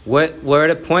 We're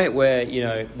at a point where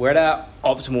we're at our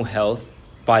optimal health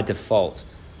by default.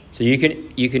 So you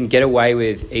can get away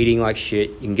with eating like shit.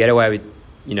 You can get away with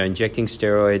injecting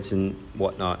steroids and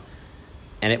whatnot,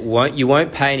 and you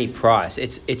won't pay any price.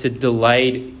 It's a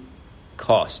delayed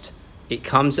cost. It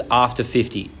comes after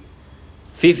 50.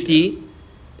 50.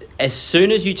 As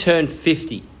soon as you turn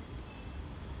 50,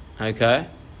 okay,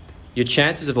 your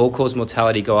chances of all-cause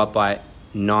mortality go up by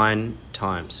 9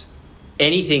 times.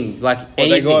 Anything.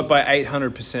 They go up by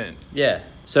 800%. Yeah.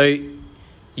 So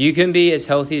you can be as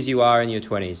healthy as you are in your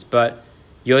 20s, but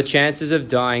your chances of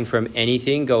dying from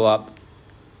anything go up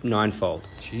 9-fold.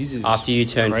 Jesus. After you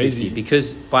turn 50.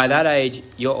 Because by that age,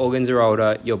 your organs are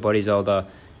older, your body's older,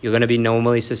 you're going to be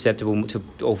normally susceptible to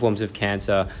all forms of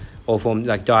cancer, all forms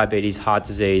like diabetes, heart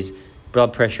disease,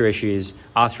 blood pressure issues,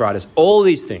 arthritis, all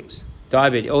these things,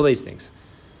 diabetes, all these things.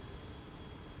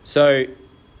 So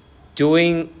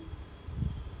putting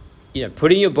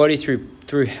your body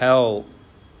through hell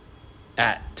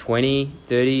at 20,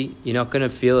 30, you're not going to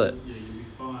feel it. Yeah, you'll be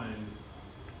fine.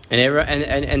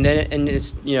 And then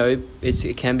it's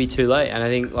it can be too late. And I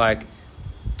think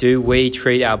do we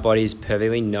treat our bodies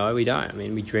perfectly? No, we don't. I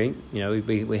mean, we drink,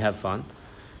 we have fun,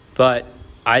 but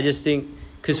I just think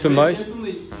because for most,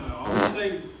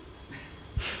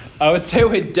 I would say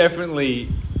we're definitely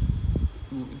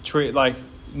treat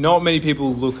not many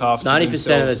people look after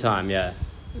 90% of the time. Yeah,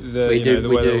 we do.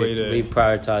 We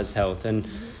prioritize health, and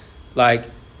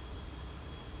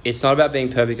it's not about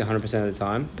being perfect 100% of the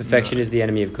time. Perfection is the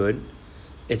enemy of good.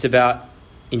 It's about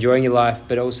enjoying your life,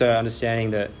 but also understanding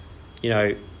that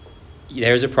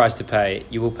there is a price to pay.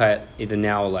 You will pay it either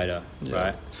now or later,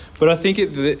 right? But I think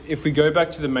if we go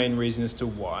back to the main reason as to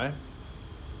why,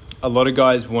 a lot of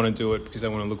guys want to do it because they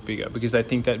want to look bigger, because they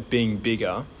think that being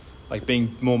bigger,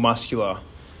 being more muscular,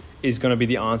 is going to be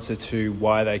the answer to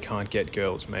why they can't get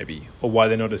girls, maybe, or why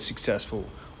they're not as successful,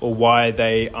 or why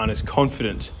they aren't as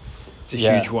confident. It's a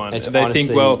huge one. They think,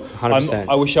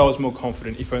 I wish I was more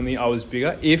confident. If only I was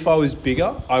bigger. If I was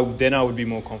bigger, then I would be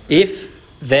more confident.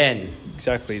 Then.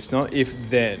 Exactly. It's not if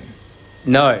then.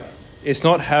 No. It's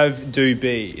not have, do,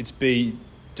 be. It's be,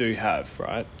 do, have,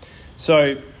 right?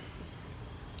 So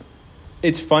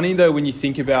it's funny, though, when you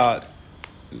think about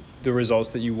the results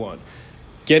that you want.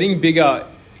 Getting bigger,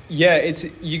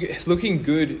 looking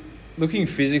good, looking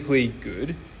physically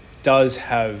good does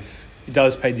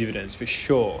pay dividends for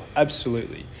sure.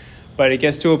 Absolutely. But it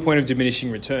gets to a point of diminishing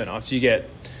return after you get,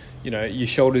 your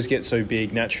shoulders get so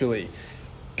big naturally.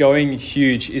 Going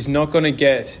huge is not going to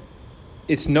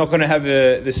have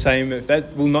the same,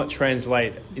 that will not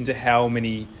translate into how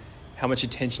much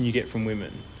attention you get from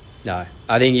women. No,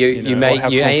 I think you or how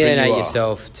confident alienate you are.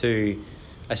 yourself to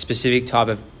a specific type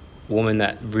of woman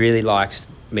that really likes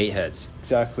meatheads.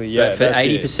 Exactly, yeah. But for that's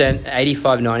 80%,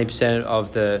 85, 90%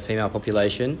 of the female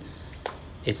population,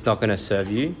 it's not going to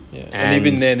serve you. Yeah. And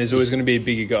even then, there's always going to be a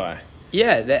bigger guy.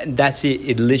 Yeah, that's it.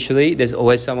 It literally, there's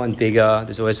always someone bigger.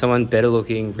 There's always someone better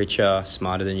looking, richer,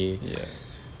 smarter than you. Yeah.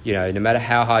 You know, no matter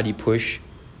how hard you push.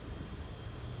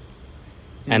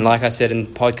 And like I said in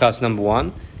podcast number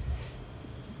 1,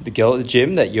 the girl at the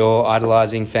gym that you're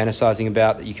idolizing, fantasizing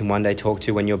about, that you can one day talk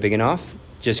to when you're big enough,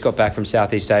 just got back from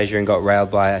Southeast Asia and got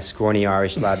railed by a scrawny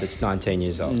Irish lad that's 19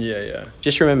 years old. Yeah.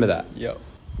 Just remember that. Yep.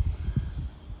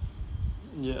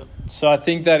 Yeah. So I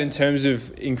think that in terms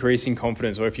of increasing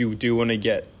confidence, or if you do want to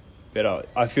get better,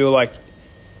 I feel like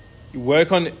you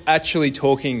work on actually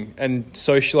talking and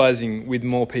socializing with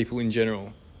more people in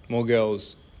general, more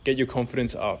girls, get your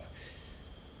confidence up.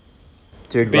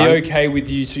 Dude, Be okay with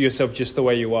you to yourself just the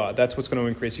way you are. That's what's going to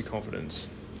increase your confidence.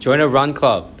 Join a run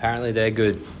club. Apparently they're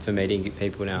good for meeting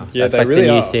people now. Yeah, that's they like really the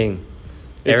new are. thing.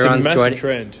 It's a massive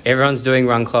trend. Everyone's doing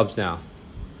run clubs now.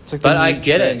 It's like But the I new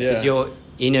get trend, it, because you're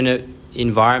in an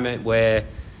environment where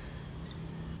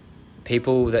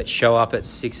people that show up at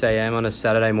 6 a.m. on a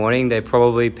Saturday morning, they're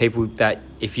probably people that,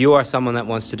 if you are someone that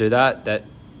wants to do that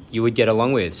you would get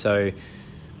along with. So,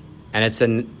 and it's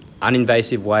an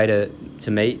uninvasive way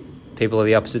to meet people of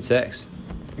the opposite sex.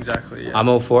 Exactly, yeah. I'm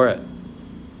all for it.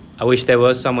 I wish there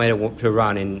was somewhere to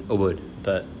run in Ubud,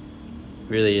 but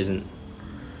really isn't.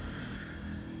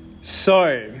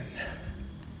 So,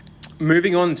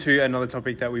 moving on to another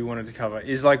topic that we wanted to cover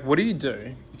is like, what do you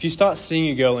do if you start seeing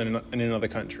a girl in another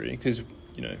country? Because,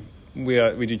 you know,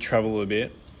 we do travel a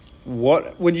bit.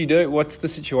 What would you do? What's the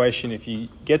situation if you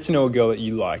get to know a girl that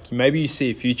you like? Maybe you see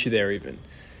a future there even.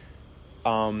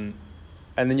 And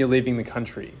then you're leaving the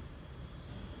country.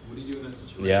 What do you do in that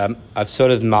situation? Yeah, I've sort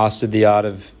of mastered the art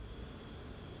of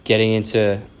getting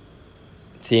into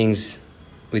things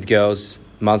with girls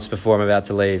months before I'm about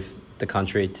to leave the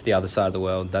country to the other side of the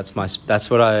world. That's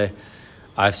what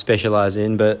I've specialized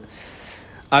in. But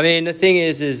I mean, the thing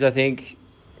is I think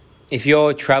if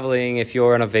you're traveling, if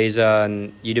you're on a visa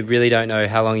and you really don't know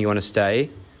how long you want to stay,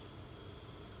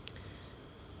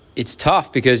 it's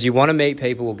tough because you want to meet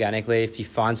people organically. If you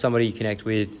find somebody you connect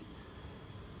with,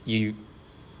 you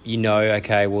know,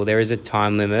 okay, well, there is a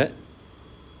time limit,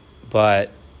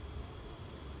 but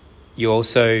you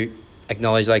also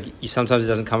acknowledge, like, sometimes it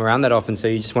doesn't come around that often, so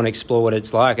you just want to explore what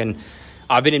it's like. And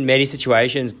I've been in many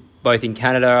situations, both in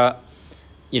Canada,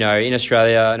 you know, in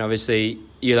Australia, and obviously,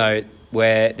 you know,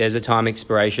 where there's a time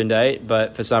expiration date,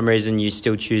 but for some reason you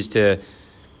still choose to,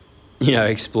 you know,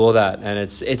 explore that. And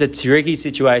it's a tricky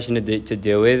situation to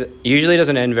deal with. Usually it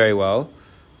doesn't end very well.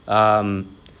 I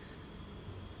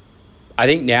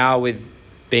think now, with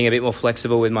being a bit more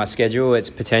flexible with my schedule, it's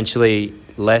potentially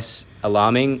less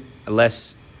alarming,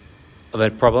 less of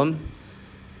a problem.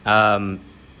 But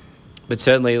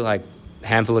certainly, like, a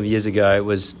handful of years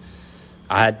ago,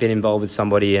 I had been involved with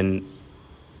somebody, and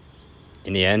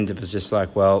in the end, it was just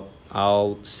like, well,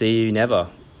 I'll see you never.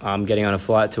 I'm getting on a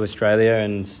flight to Australia,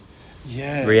 and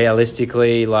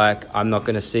realistically, like, I'm not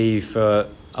going to see you for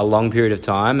a long period of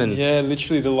time. And yeah,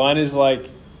 literally, the line is like,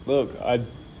 look, I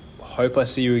hope I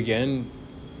see you again,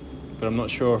 but I'm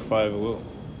not sure if I ever will.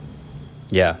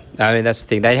 Yeah, I mean, that's the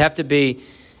thing. They'd have to be,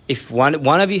 if one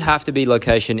of you have to be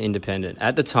location independent.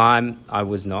 At the time, I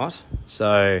was not,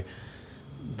 so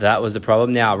that was the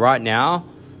problem. Now, right now,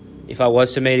 if I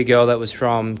was to meet a girl that was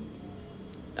from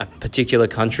a particular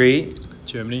country,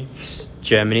 Germany, maybe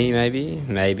Germany,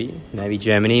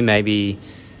 maybe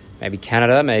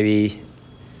Canada, maybe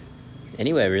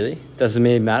anywhere really. Doesn't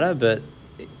really matter, but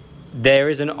there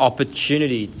is an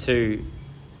opportunity to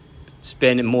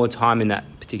spend more time in that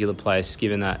particular place,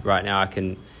 given that right now I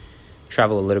can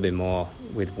travel a little bit more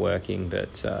with working,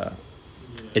 but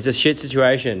it's a shit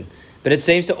situation. But it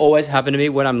seems to always happen to me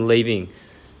when I'm leaving.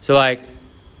 So, like,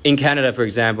 in Canada, for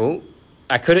example,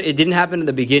 it didn't happen at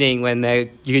the beginning when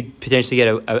you could potentially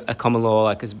get a common law,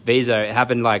 like a visa. It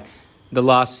happened like the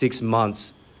last 6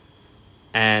 months.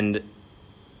 And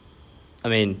I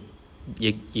mean,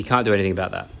 you can't do anything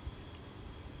about that.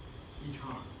 You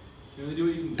can't. You only do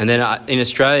what you can do. And then in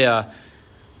Australia,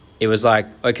 it was like,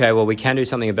 okay, well, we can do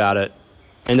something about it.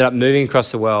 Ended up moving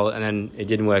across the world, and then it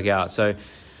didn't work out. So,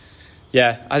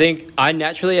 yeah, I think I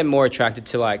naturally am more attracted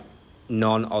to, like,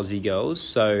 non-Aussie girls.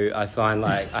 So I find,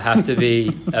 like, I have to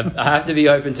be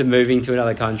open to moving to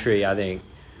another country, I think.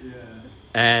 Yeah.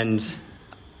 And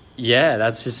yeah,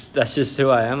 that's just who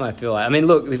I am, I feel like. I mean,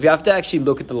 look, if you have to actually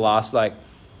look at the last, like,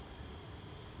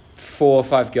 4 or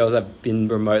 5 girls I've been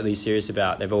remotely serious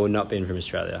about, they've all not been from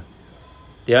Australia.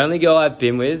 The only girl I've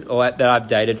been with or that I've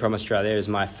dated from Australia is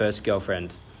my first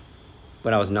girlfriend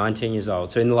when I was 19 years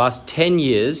old. So in the last 10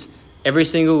 years, every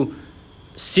single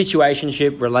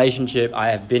situationship, relationship I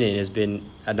have been in has been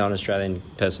a non-Australian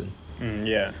person.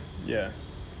 Yeah.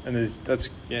 And that's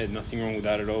nothing wrong with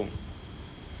that at all.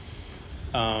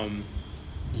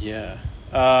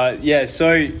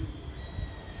 So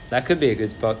that could be a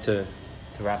good spot to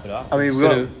wrap it up. I mean,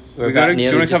 we're do you about want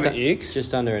to just, cover icks?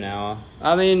 just under an hour.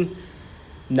 I mean,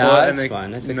 that's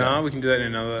fine. That's okay. No, we can do that in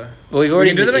another. Well, we've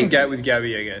already we can do hit that with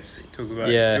Gabby, I guess. Talk about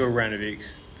do a round of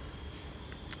icks.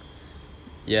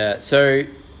 Yeah. So,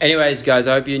 anyways, guys,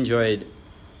 I hope you enjoyed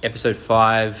episode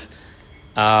 5.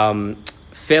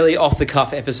 Fairly off the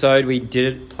cuff episode. We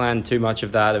didn't plan too much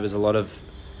of that. There was a lot of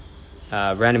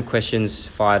random questions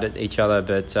fired at each other,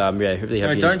 but really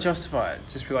happy. No, don't justify it.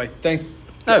 Just be like, thanks.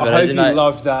 No, but I hope you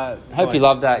loved that. I hope you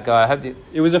loved that, guy.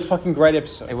 It was a fucking great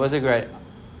episode. It was a great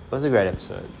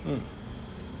episode.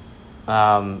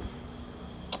 But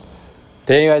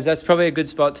anyways, that's probably a good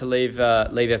spot to leave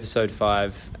episode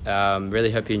 5.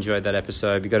 Really hope you enjoyed that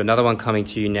episode. We've got another one coming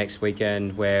to you next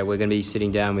weekend where we're going to be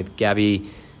sitting down with Gabby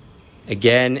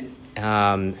again,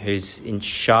 who's in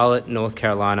Charlotte, North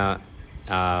Carolina.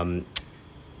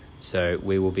 So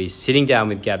we will be sitting down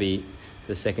with Gabby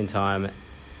the second time.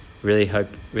 Really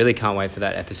can't wait for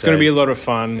that episode. It's going to be a lot of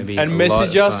fun. And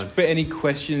message us for any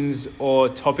questions or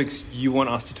topics you want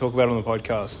us to talk about on the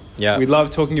podcast. Yeah. We love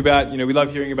talking about, we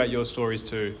love hearing about your stories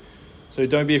too. So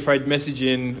don't be afraid, message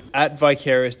in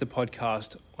 @Vicarious the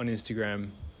podcast on Instagram.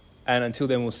 And until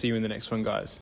then, we'll see you in the next one, guys.